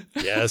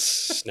 Yes,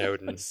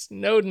 Snowden.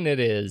 Snowden it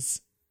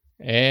is.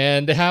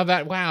 And how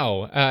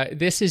about,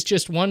 this is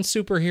just one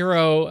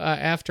superhero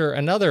after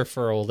another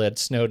for old Ed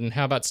Snowden.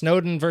 How about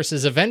Snowden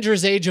versus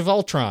Avengers Age of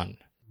Ultron?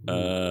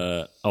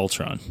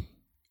 Ultron.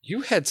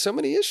 You had so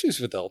many issues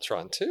with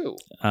Ultron, too.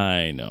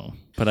 I know,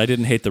 but I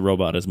didn't hate the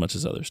robot as much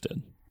as others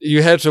did.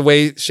 You had to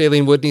weigh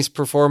Shailene Woodley's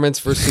performance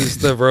versus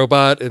the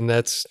robot, and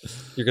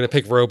you're going to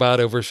pick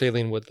robot over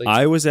Shailene Woodley?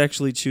 I was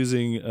actually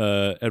choosing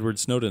Edward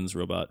Snowden's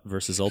robot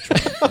versus Ultron,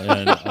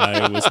 and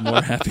I was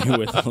more happy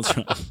with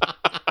Ultron.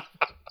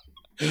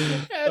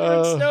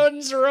 Edward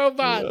Snowden's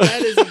robot.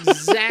 That is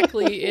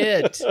exactly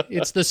it.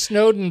 It's the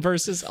Snowden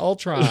versus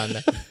Ultron.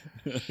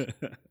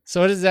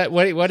 So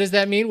what does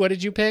that mean? What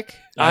did you pick?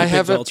 I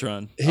picked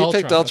Ultron. He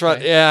picked Ultron.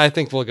 Okay. Yeah, I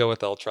think we'll go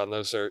with Ultron.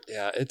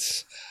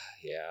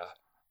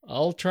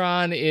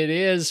 Ultron it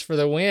is for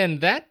the win.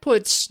 That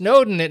puts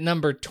Snowden at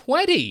number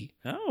 20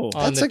 on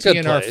that's the a good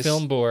TNR place.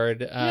 film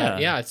board.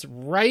 Yeah, it's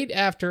right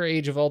after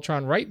Age of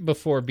Ultron, right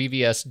before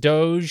BVS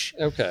Doge.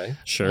 Okay.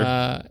 Sure.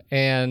 That's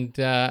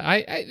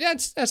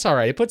all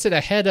right. It puts it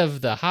ahead of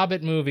the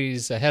Hobbit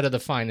movies, ahead of The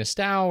Finest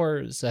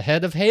Hours,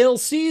 ahead of Hail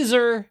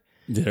Caesar,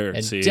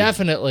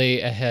 definitely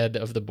ahead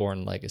of The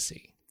Bourne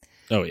Legacy.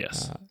 Oh,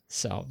 yes.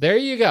 So there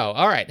you go.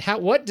 All right.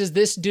 What does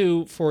this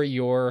do for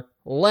your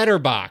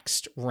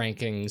Letterboxd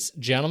rankings,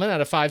 gentlemen, out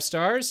of 5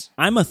 stars?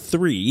 I'm a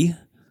 3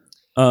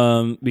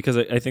 because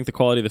I think the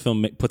quality of the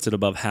film puts it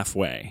above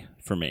halfway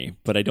for me,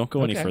 but I don't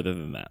go any further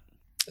than that.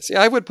 See,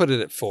 I would put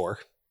it at 4.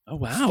 Oh,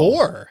 wow.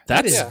 4?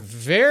 That is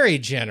very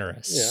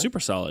generous. Yeah.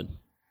 Super solid.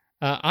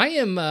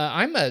 I'm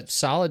a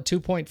solid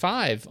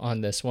 2.5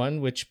 on this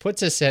one, which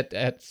puts us at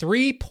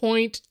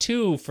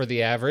 3.2 for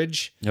the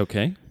average.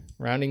 Okay.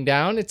 Rounding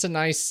down, it's a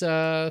nice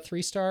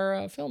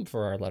 3-star film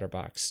for our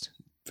Letterboxd.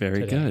 Very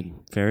today. good.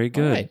 Very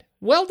good. All right.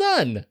 Well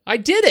done. I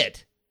did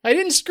it. I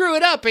didn't screw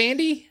it up,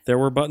 Andy. There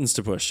were buttons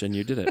to push, and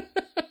you did it.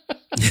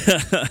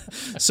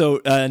 So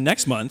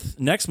next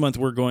month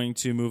we're going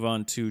to move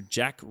on to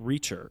Jack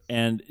Reacher,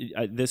 and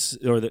it's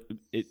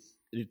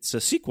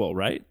a sequel,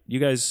 right? You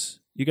guys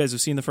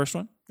have seen the first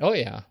one? Oh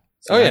yeah.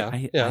 So Oh, yeah.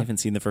 I Yeah. haven't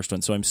seen the first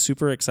one, so I'm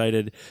super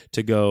excited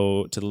to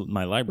go to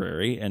my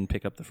library and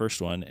pick up the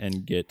first one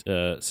and get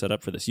set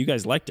up for this. You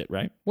guys liked it,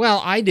 right?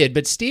 Well, I did,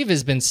 but Steve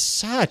has been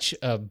such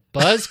a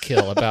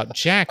buzzkill about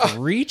Jack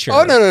Reacher.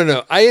 Oh,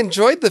 no. I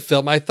enjoyed the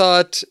film. I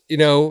thought,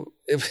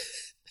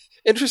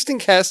 interesting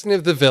casting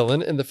of the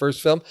villain in the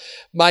first film.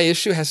 My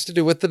issue has to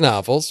do with the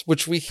novels,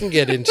 which we can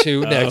get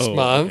into next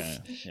month.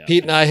 Okay. Yeah.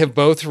 Pete and I have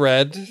both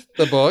read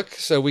the book,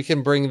 so we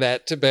can bring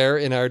that to bear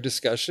in our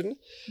discussion.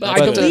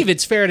 But I believe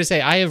it's fair to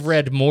say I have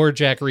read more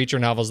Jack Reacher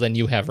novels than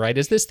you have, right?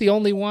 Is this the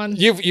only one?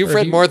 You've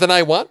read more than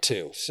I want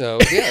to, so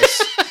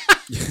yes.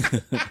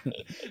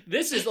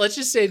 This is, let's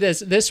just say this.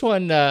 This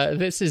one,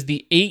 this is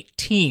the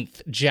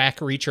 18th Jack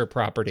Reacher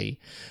property.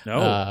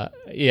 No.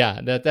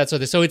 That's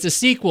what. So it's a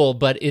sequel,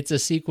 but it's a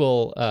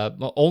sequel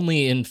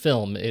only in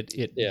film.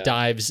 It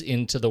dives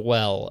into the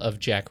well of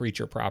Jack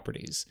Reacher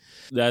properties.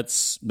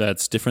 That's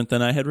different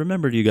than I had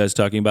remembered you guys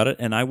talking about it,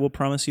 and I will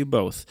promise you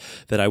both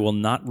that I will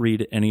not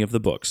read any of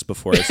the books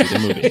before I see the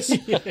movies.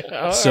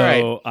 So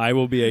right. I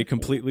will be a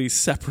completely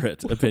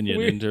separate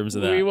opinion in terms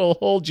of that. We will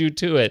hold you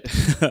to it.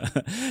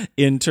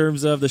 In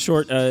terms of the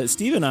short,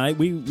 Steve and I,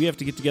 we have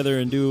to get together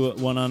and do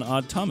one on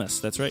Odd Thomas.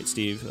 That's right,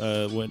 Steve.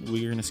 When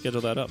we're going to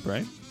schedule that up,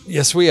 right?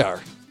 Yes, we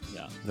are.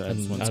 Yeah,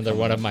 that's another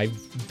one of my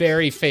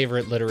very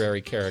favorite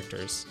literary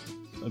characters.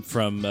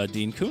 From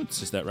Dean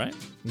Koontz, is that right?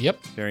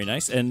 Yep. Very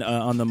nice. And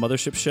on the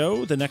Mothership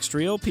Show, the next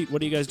reel, Pete,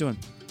 what are you guys doing?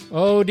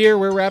 Oh dear,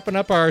 we're wrapping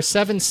up our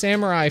Seven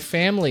Samurai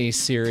Family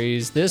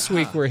series. This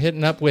week we're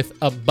hitting up with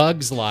A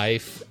Bug's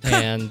Life,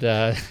 and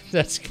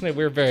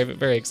we're very,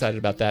 very excited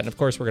about that. And of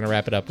course, we're going to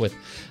wrap it up with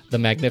The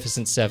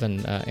Magnificent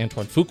Seven,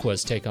 Antoine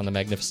Fuqua's take on The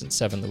Magnificent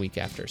Seven the week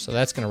after. So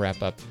that's going to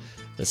wrap up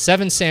the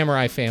Seven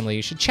Samurai Family.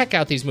 You should check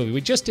out these movies.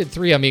 We just did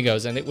Three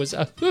Amigos, and it was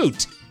a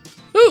hoot.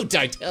 Hoot,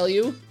 I tell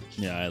you.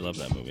 Yeah, I love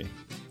that movie.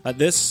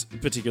 This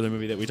particular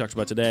movie that we talked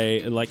about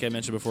today, like I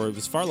mentioned before, it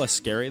was far less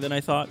scary than I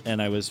thought,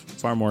 and I was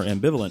far more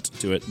ambivalent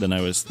to it than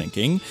I was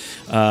thinking.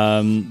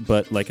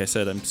 But like I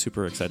said, I'm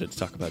super excited to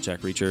talk about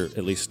Jack Reacher,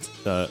 at least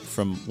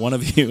from one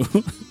of you,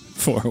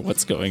 for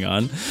what's going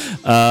on.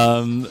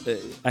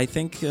 I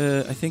think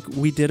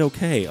we did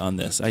okay on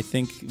this. I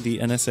think the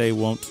NSA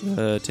won't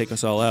take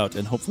us all out,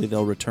 and hopefully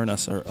they'll return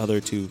us our other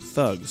two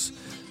thugs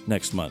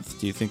next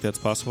month. Do you think that's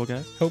possible,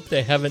 guys? Hope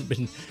they haven't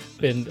been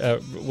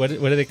what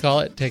do they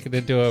call it? Taken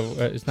into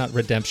it's not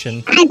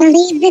redemption. I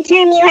believe the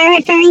term you are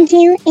referring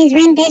to is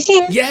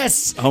rendition.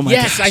 Yes. Oh my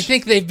gosh. I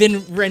think they've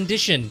been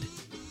renditioned.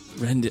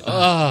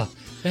 That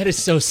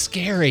is so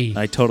scary.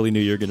 I totally knew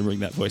you were going to bring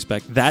that voice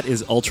back. That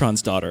is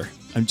Ultron's daughter.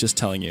 I'm just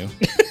telling you.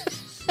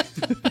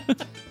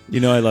 You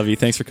know I love you.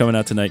 Thanks for coming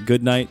out tonight.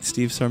 Good night,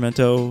 Steve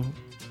Sarmento.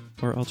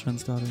 Or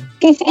Ultron's daughter.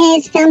 This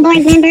is Film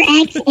Board Member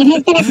X. It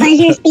has been a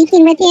pleasure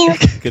speaking with you.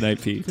 Good night,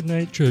 Pete. Good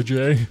night,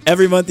 JJ.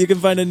 Every month you can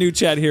find a new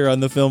chat here on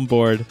the Film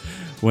Board.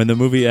 When the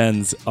movie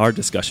ends, our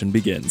discussion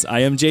begins. I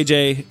am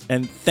JJ,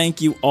 and thank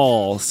you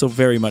all so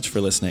very much for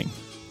listening.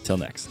 Till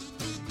next.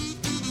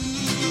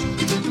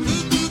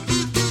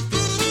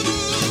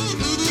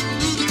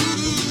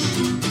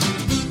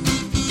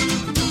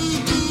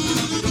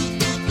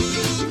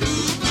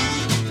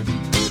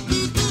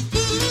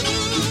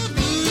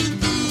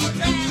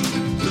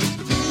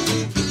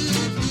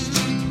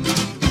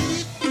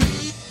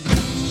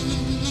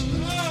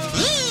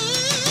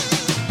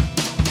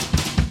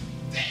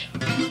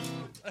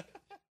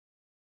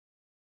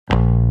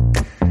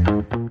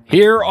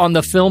 Here on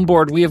the Film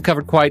Board, we have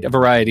covered quite a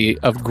variety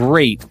of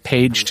great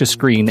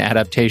page-to-screen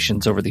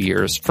adaptations over the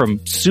years, from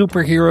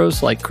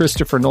superheroes like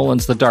Christopher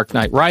Nolan's The Dark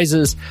Knight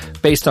Rises,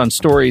 based on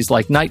stories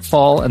like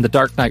Nightfall and The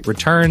Dark Knight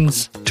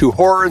Returns, to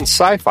horror and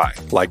sci-fi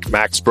like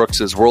Max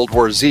Brooks' World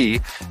War Z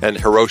and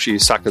Hiroshi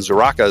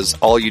Sakazuraka's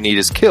All You Need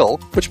Is Kill,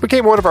 which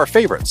became one of our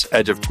favorites,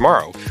 Edge of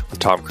Tomorrow, with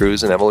Tom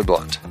Cruise and Emily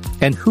Blunt.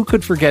 And who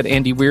could forget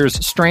Andy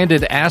Weir's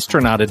stranded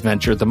astronaut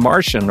adventure, The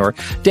Martian, or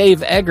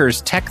Dave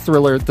Eggers' tech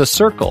thriller, The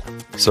Circle.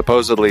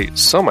 Supposedly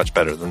so much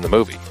better than the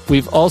movie.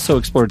 We've also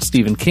explored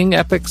Stephen King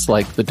epics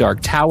like The Dark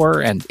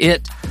Tower and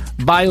It,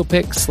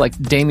 biopics like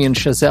Damien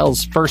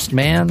Chazelle's First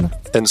Man,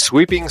 and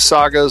sweeping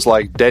sagas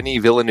like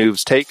Denis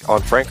Villeneuve's take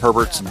on Frank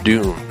Herbert's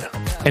Dune.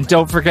 And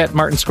don't forget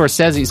Martin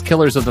Scorsese's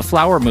Killers of the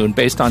Flower Moon,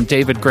 based on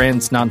David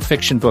Grann's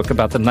nonfiction book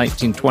about the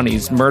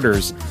 1920s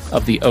murders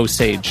of the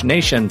Osage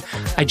Nation.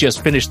 I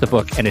just finished the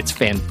book, and it's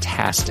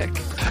fantastic.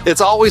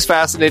 It's always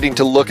fascinating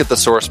to look at the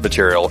source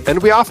material,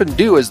 and we often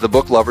do as the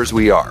book lovers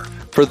we are.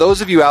 For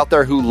those of you out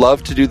there who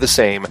love to do the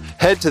same,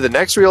 head to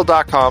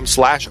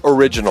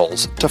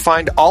thenextreel.com/originals to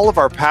find all of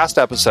our past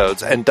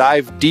episodes and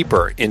dive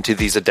deeper into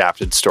these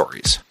adapted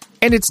stories.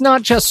 And it's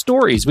not just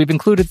stories. We've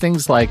included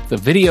things like the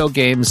video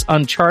games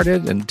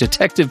Uncharted and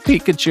Detective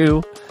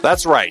Pikachu.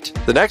 That's right.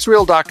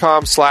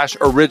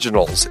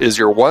 thenextreel.com/originals is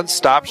your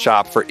one-stop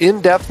shop for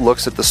in-depth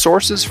looks at the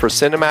sources for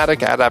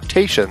cinematic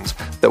adaptations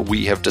that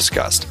we have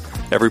discussed.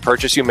 Every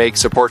purchase you make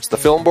supports the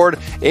Film Board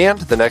and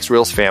the Next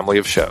Reel's family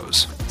of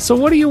shows. So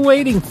what are you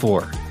waiting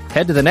for?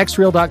 Head to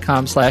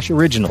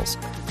thenextreel.com/originals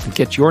and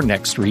get your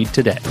next read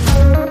today.